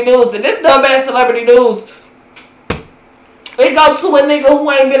celebrity news. And this dumbass celebrity news It go to a nigga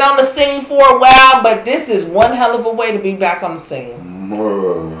who ain't been on the scene for a while, but this is one hell of a way to be back on the scene.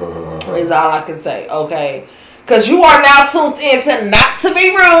 Is all I can say, okay? Because you are now tuned in to Not to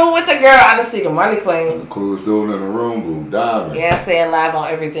Be Rude with the girl. I done see the money queen. The coolest dude in the room, Boo Diamond. Yeah, I'm saying live on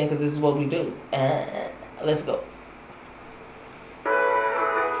everything because this is what we do. Let's go.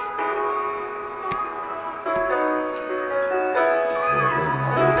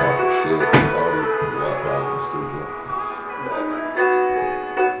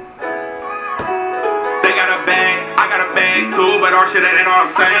 They got a bag, I got a bag too, but our shit ain't all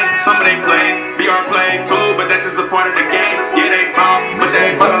the same. Some of they slaves, BR plays too, but that's just a part of the game. Yeah, they ball, but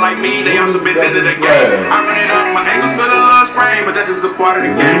they ain't ballin' like me, they on the bitch end of the game. I run it up, my ankles feel a little sprain, but that's just a part of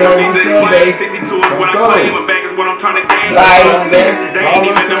the game. No need to explain, 62 is what I'm playing, my bag is what I'm trying to gain. They ain't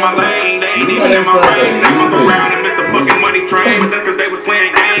even in my lane, they ain't even in my range. They fuck around and miss the fucking money train, but that's cause they was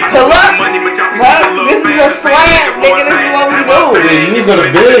playing games. This is a slam, nigga, this is what we do. You could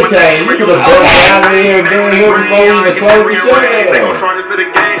have been came, you could have been down here and been here before you even close the show down. Charge it to the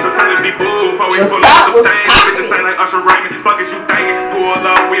game, so tell it be boo before we pull up the thing. Bitches say like Usher Raymond, fuck is you thinking? Pull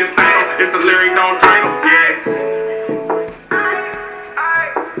up, we a stain. It's the lyric, don't drain them, yeah.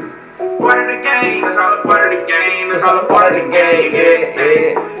 Part of the game, it's all a part of the game, it's all a part of the game,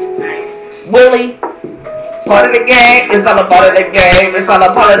 yeah. Willie, part of the game, it's all a part of the game, it's all a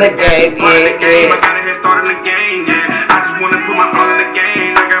part of the game, I got a head start in the game, yeah. I just wanna put my all in the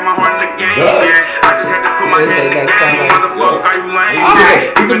game, I got my heart in the game, yeah. I just had to put my head in the game, motherfucker, are you lame?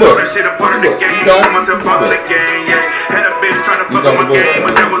 Yeah, even though that shit a part of the game, I put myself out of the game, yeah. Had a bitch trying to fuck up my game,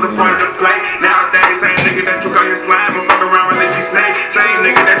 but that was a part of the play. Nowadays, same nigga that you call your slime and fuck around religious snake, same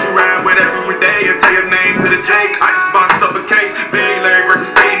nigga that you ride with every day and tell your name to the J. I just boxed up a case, Big Larry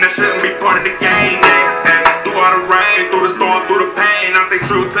versus State, that shouldn't be part of the game, yeah. Through all the rain, through the storm, through the pain, I stay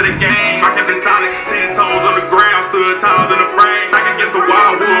true to the game. I kept it solid, 10 toes on the ground, stood tall in the frame. Back against the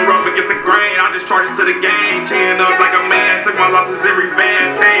wall, wood up against the grain. I just charged to the game, chin up like a man. Took my losses every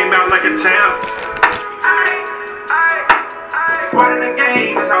van, came out like a champ. Part of the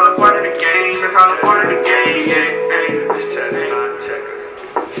game, it's all a part of the game, it's all a part of the game, yeah.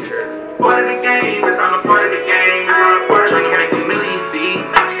 Part of the game, it's all a part of the game, it's all a part of the game. Trying to make a million, see.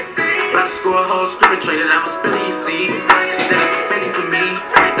 About to score a whole scrimmage, traded out a spilly, you see. She said it's defending for me.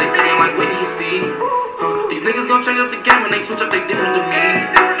 They say I'm like Whitney, you see. These niggas gon' change up the game when they switch up they different to me.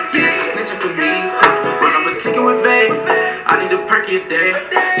 Yeah, it's snitching for me. Run up a ticket with Vape. I need a perky a day.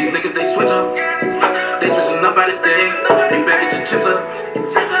 These niggas they switch up. They switching up by the day. You better get your chips up.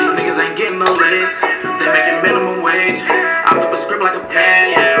 These niggas ain't getting no legs. They making minimum wage. I flip a script like a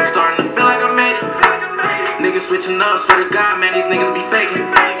pad. Yeah, I'm starting to feel like I made it. Niggas switching up, swear to God, man, these niggas be faking.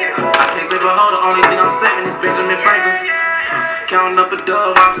 I can't save a hoe, the only thing I'm saving is Benjamin Franklin. Counting up a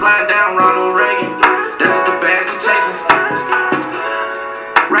dub, I'm sliding down Ronald Reagan. That's just the bag we chasing.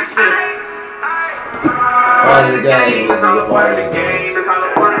 Rex Fit. Part of the game, It's all a part of the game, it's all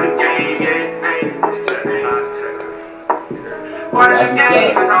a part of the game, yeah. Part of the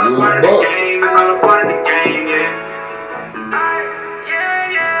game, it's all a part of the game, it's all a part of the game, yeah.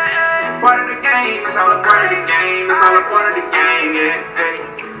 Part of the game, it's all a part of the game, it's all a part of the game, yeah.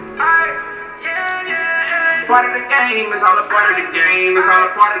 Part of the game, it's all a part of the game, it's all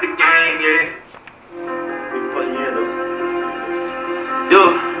a part of the game, yeah. Yo.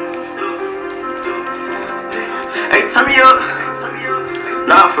 Hey, turn me up.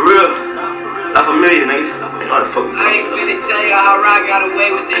 Nah, for real. Not familiar, nigga. They know how the fuck we I ain't finna tell you how Rock got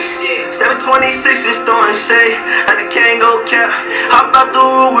away with this shit. 726 just throwing shade. Like a king go cap. Hop out the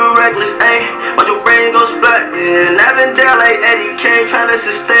roof with reckless aim. Watch your brain go splat. Yeah, Lavendale like Eddie Kane. Tryna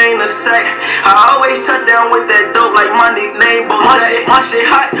sustain the sack. I always touch down with that dope like my nickname, but my shit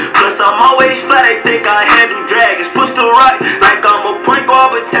hot. Plus I'm always flat. They think I handle dragons. Push the rock like I'm a point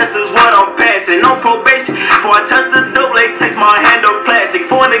guard, but test is what I'm passing. No probation. Before I touch the dope, like text my hand or plastic.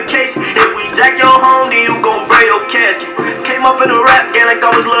 For the case, if we jack your home, then you gon' break your casket. Came up in the rap game like I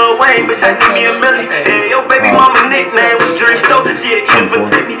was Lil Wayne, bitch, I give me a million. And your baby mama nickname was Drake Stowe. She'd even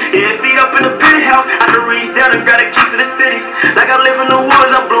protect me. Yeah, feet up in the penthouse, I can reach down and grab the keys to the city. Like I live in the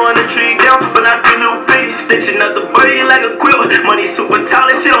woods, I'm blowing the tree down, but I do little biggie. Stitching up the birdie like a quilt. Money super tall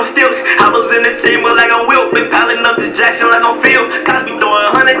and shit on stilts. Hollows in the chamber like I'm Wilt. Been piling up this Jackson like I'm Phil. Cosby throwing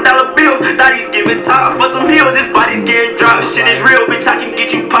 $100 bill. Thought he's giving top for some heels. His body's getting dropped. Shit is real, bitch. I can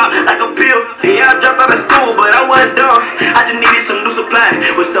get you popped like a pill. Yeah, I dropped out of school, but I wasn't dumb. I just needed some new supply.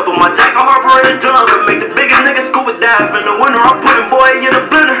 What's up with my jack? I harbor in the drum. And make the biggest nigga scuba dive. In the winter, I'm putting boy in the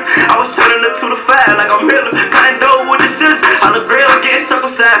blender. I was turning the 2 to 5 like I'm Miller. Cutting dough with the scissors. All the grills getting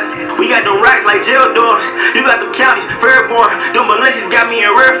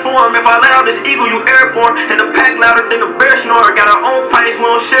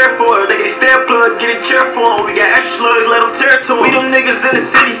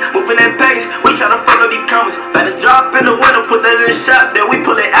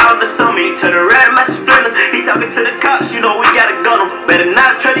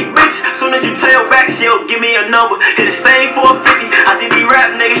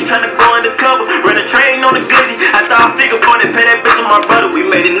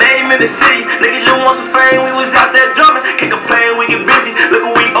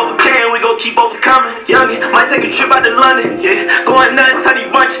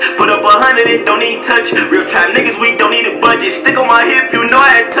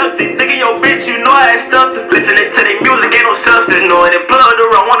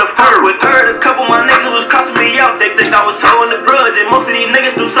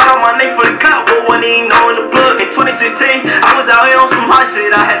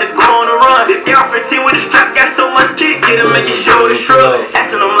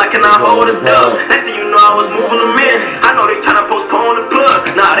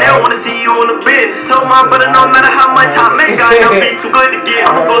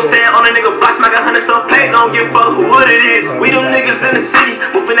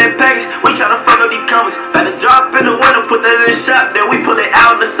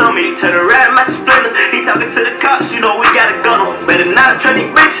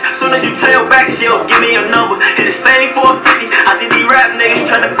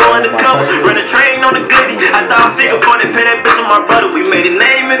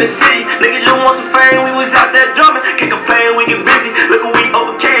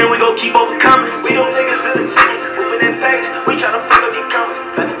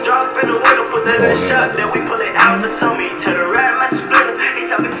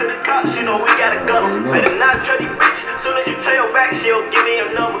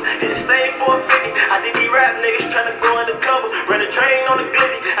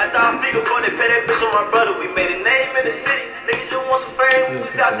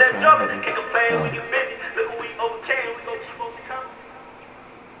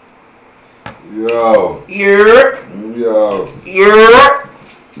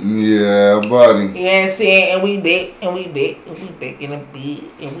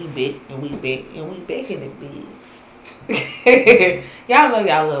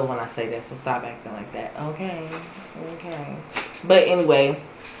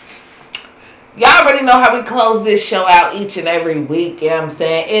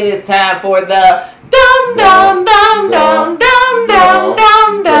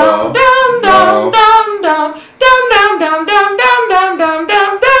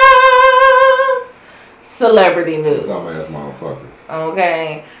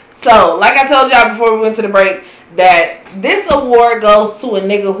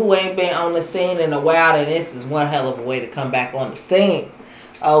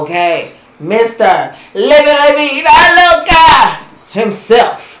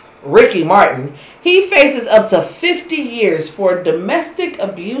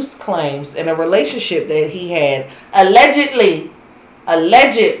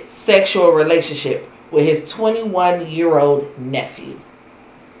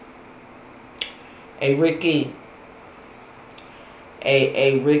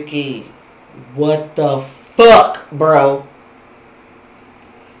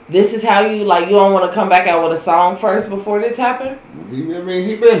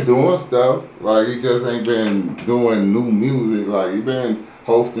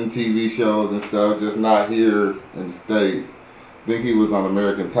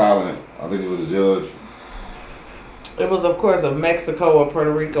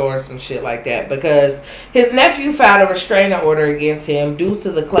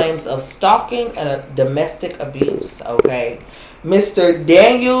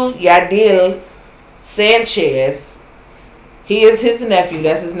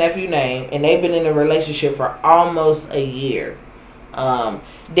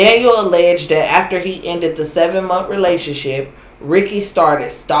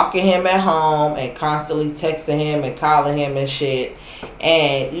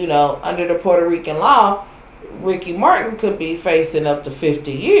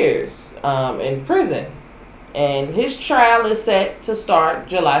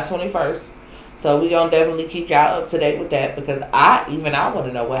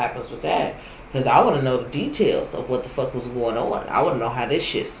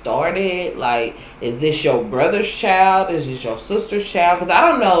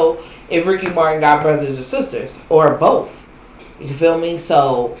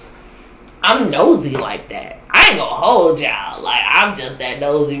I ain't gonna hold y'all. Like, I'm just that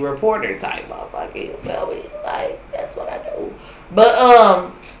nosy reporter type motherfucker. You feel me? Like, that's what I do.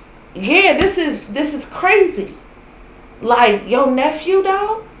 But yeah, this is crazy. Like, your nephew,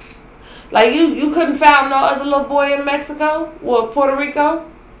 dog. Like, you couldn't find no other little boy in Mexico or Puerto Rico.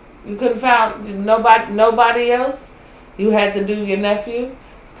 You couldn't find nobody else. You had to do your nephew.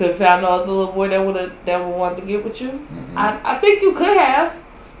 Couldn't find no other little boy that would want to get with you. Mm-hmm. I think you could have.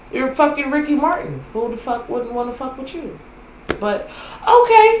 You're fucking Ricky Martin. Who the fuck wouldn't want to fuck with you? But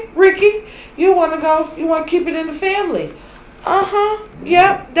okay, Ricky, you want to keep it in the family.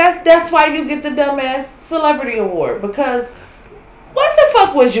 Yep. That's why you get the dumbass celebrity award, because what the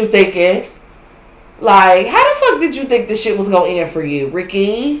fuck was you thinking? Like, how the fuck did you think this shit was gonna end for you,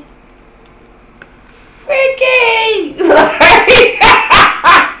 Ricky?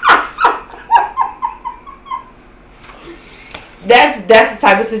 That's the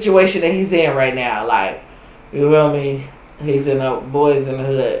type of situation that he's in right now. Like, you feel me? He's in a boys in the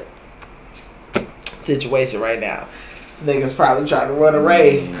hood situation right now. This nigga's probably trying to run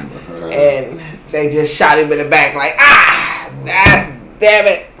away, and they just shot him in the back. Like, that's damn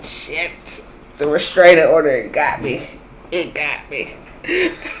it, shit. The restraining order got me. It got me.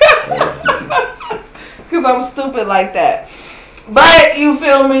 Because I'm stupid like that. But you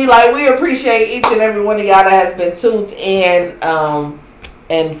feel me? Like, we appreciate each and every one of y'all that has been tuned in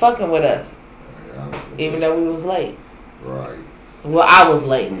and fucking with us, even though we was late. Right. Well, I was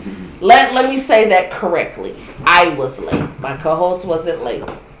late. Let me say that correctly. I was late. My co-host wasn't late.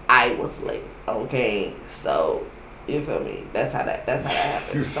 I was late. Okay, so you feel me? That's how that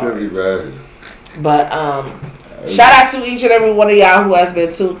happened. You silly man. But shout out to each and every one of y'all who has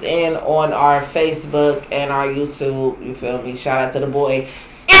been tuned in on our Facebook and our YouTube. You feel me? Shout out to the boy.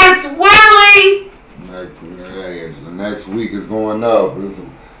 It's Willie! The next week is going up.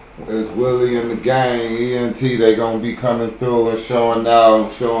 It's Willie and the gang, ENT. They gonna be coming through and showing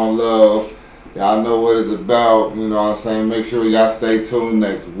out, showing love. Y'all know what it's about. You know what I'm saying? Make sure y'all stay tuned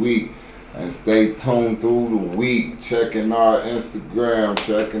next week. And stay tuned through the week, checking our Instagram,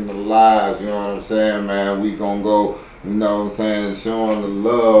 checking the lives, you know what I'm saying, man. We gonna go, you know what I'm saying, showing the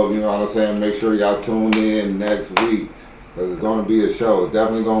love, you know what I'm saying. Make sure y'all tune in next week, because it's gonna be a show. It's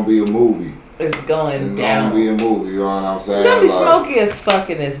definitely gonna be a movie. It's going down. It's gonna be a movie, you know what I'm saying. It's gonna be smoky as fuck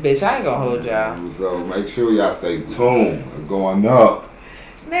in this bitch. I ain't gonna hold y'all. So make sure y'all stay tuned. It's going up.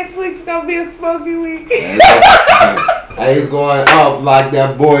 Next week's gonna be a smoky week. Hey, it's going up like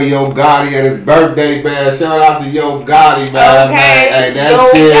that boy Yo Gotti at his birthday, man. Shout out to Yo Gotti, man. Okay, Hey, that Yo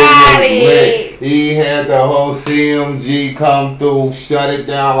shit Gotti. was lit. He had the whole CMG come through, shut it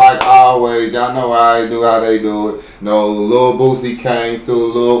down like always. Y'all know how they do it. You know, Lil Boosie came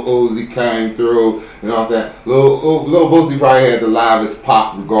through, Lil Uzi came through. You know what I'm saying? Lil Boosie probably had the livest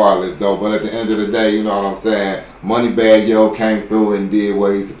pop regardless, though. But at the end of the day, you know what I'm saying? Moneybag Yo came through and did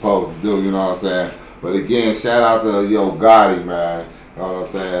what he's supposed to do, you know what I'm saying? But again, shout out to Yo Gotti, man. You know what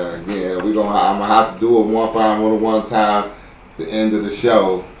I'm saying? Again, I'm gonna have to do it one time at the end of the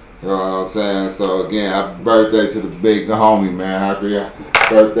show. You know what I'm saying? So again, happy birthday to the big homie, man. Happy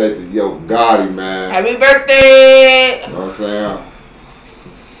birthday to Yo Gotti, man. Happy birthday! You know what I'm saying?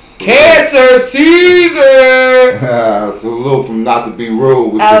 Cancer season! Salute from Not to Be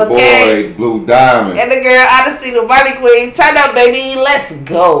Rude with your boy, Blue Diamond. And the girl, Odyssey, the Bunny Queen. Turn up, baby. Let's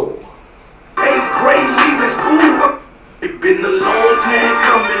go. 8th grade leaving school. It been a long time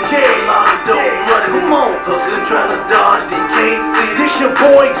coming. Yeah, a lot of dope money. Come on, hustling trying to dodge. They can't see. This your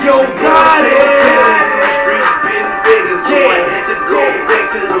boy Yo Gotti. The streets been begging, so I had to go back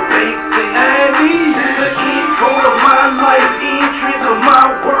to the basics. And this is the intro of my life, entry to my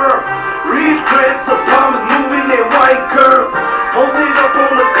world. Rich dress apartments, moving that white girl. Posted up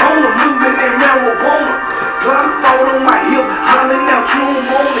on the corner, moving that marijuana. Glock fall on my hip, hollering out, you don't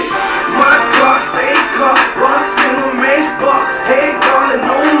want it. My Glock stay caught, box in a matchbox. Head darling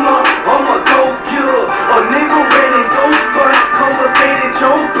on my, I'm a go-getter. A nigga ready go spot, conversated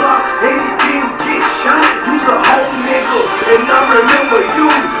your block. And he didn't get shot, you's a home nigga. And I remember you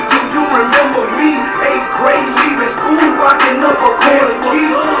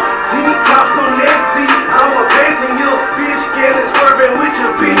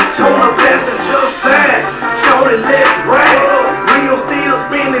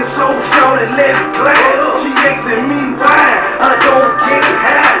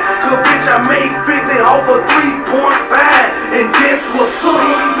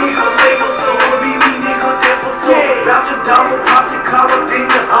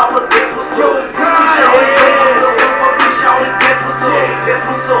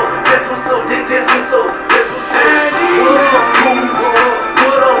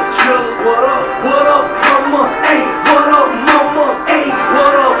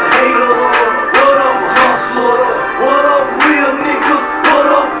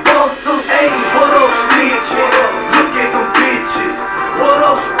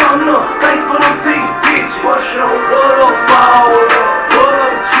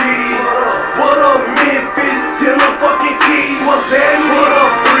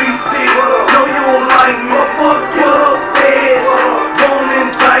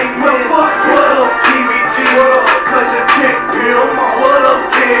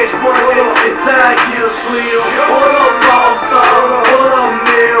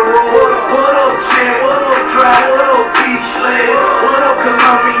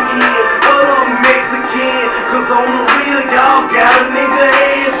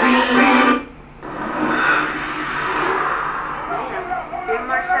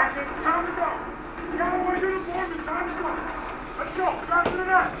Drop to the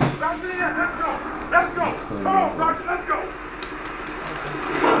net. Drop to the net. Let's go. Let's go. Come on, Sergeant. Let's go.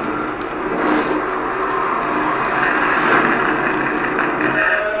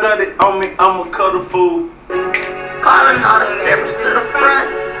 Study on me, I'ma cut a fool. Calling all the steppers to the front.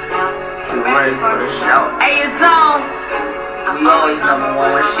 Get ready for the show. Hey, it's on. We always number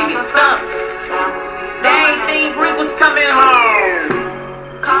one when she get thumped. They ain't think Rick was coming home.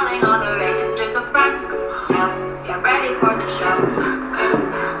 Calling all the ladies to the front. Get ready for the show.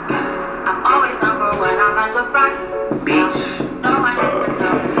 I'm always number one, I'm at the front. Bitch. No one has to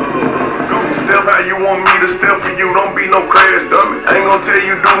know. Step how you want me to step for you, don't be no crash dummy. I ain't gonna tell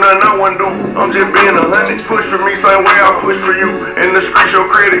you do nothing I wouldn't do, I'm just being 100. Push for me same way I push for you. In the streets your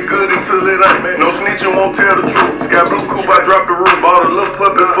credit good until it ain't. No snitching won't tell the truth. Got blue coupe, I dropped the roof. Bought a little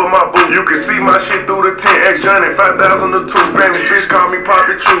puppet for my boo. You can see my shit through the 10X Johnny, 5,000 to 2 Spanish bitch call me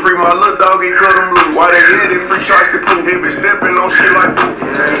Poppy Chew. Free my little doggy, cut him loose. Why they hit it, free sharks to poop. He been stepping on shit like poop.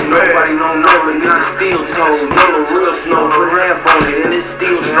 Ain't nobody don't know the nigga still told. Yellow real snow, put half on it and it's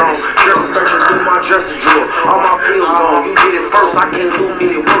still strong. Dressing searching through my dressing drawer. All my pills gone. You did it first, I can't do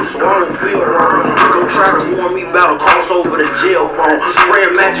get it worse, so I don't feel wrong. You gon' try to warn me about a cross over the jail phone.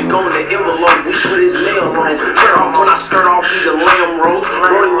 Spraying magic on the envelope, we put his mail on. Turn off when I skirt off, eat the lamb roast.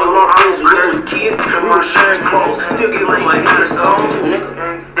 Brody was my friends when we was kids. We were sharing clothes, still give him a head stone, nigga.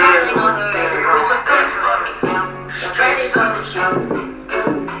 Calling all the ladies to the front. Get ready for the show.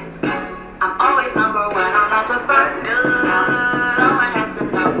 I'm always number one, I'm at the front. No one has to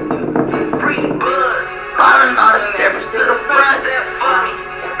know. Free bud. Calling all the steppers to the front.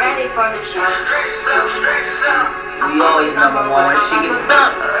 Get ready for the show. We always number one when she get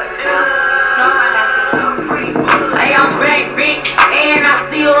thumped. No one has to know. Free bud. Hey, I'm back, bitch. And I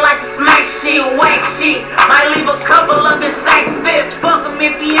still like to smack shit, whack shit. Might leave a couple of his sacks spit. Fuck him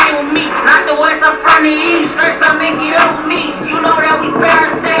if he ain't with me. Not the west, I'm from the east. Straight something get up with me. You know that we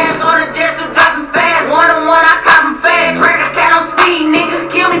bearing tags on the desk, so dropping fast. One on one, I cop him fast. Track a cat on speed, nigga.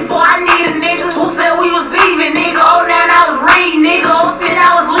 Kill me before I need a nigga. Who said we was leaving, nigga? Oh, now I was reading, nigga. Oh, shit, I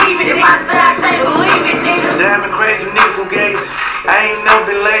was leaving. If I said I can't believe it, nigga. Diamond crazy nigga who gave it. I ain't never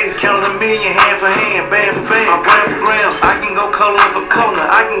been lazy. Counting a million hand for hand, band for band. I'm gram for gram. I can go color for color.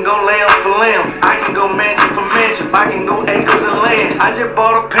 I can go lamb for lamb. I can go mansion for mansion. I can go acres and land. I just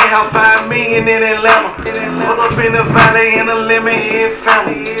bought a penthouse, 5 million in Atlanta. Pull up in the valley in a lemon head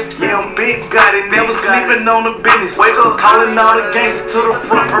family. Yeah, I'm big, got it. Never sleeping on the business. Wake up, calling all the gangsters to the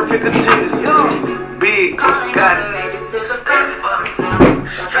front. Perfect attendance. Big, Calling got all the it. ladies to the front.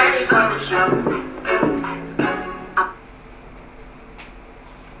 Get ready for the show.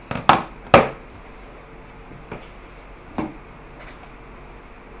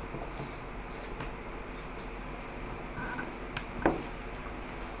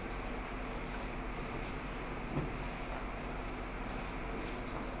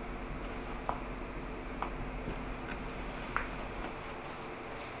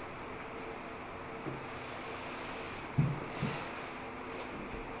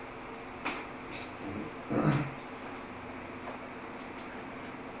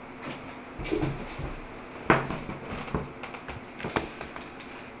 Mm-hmm.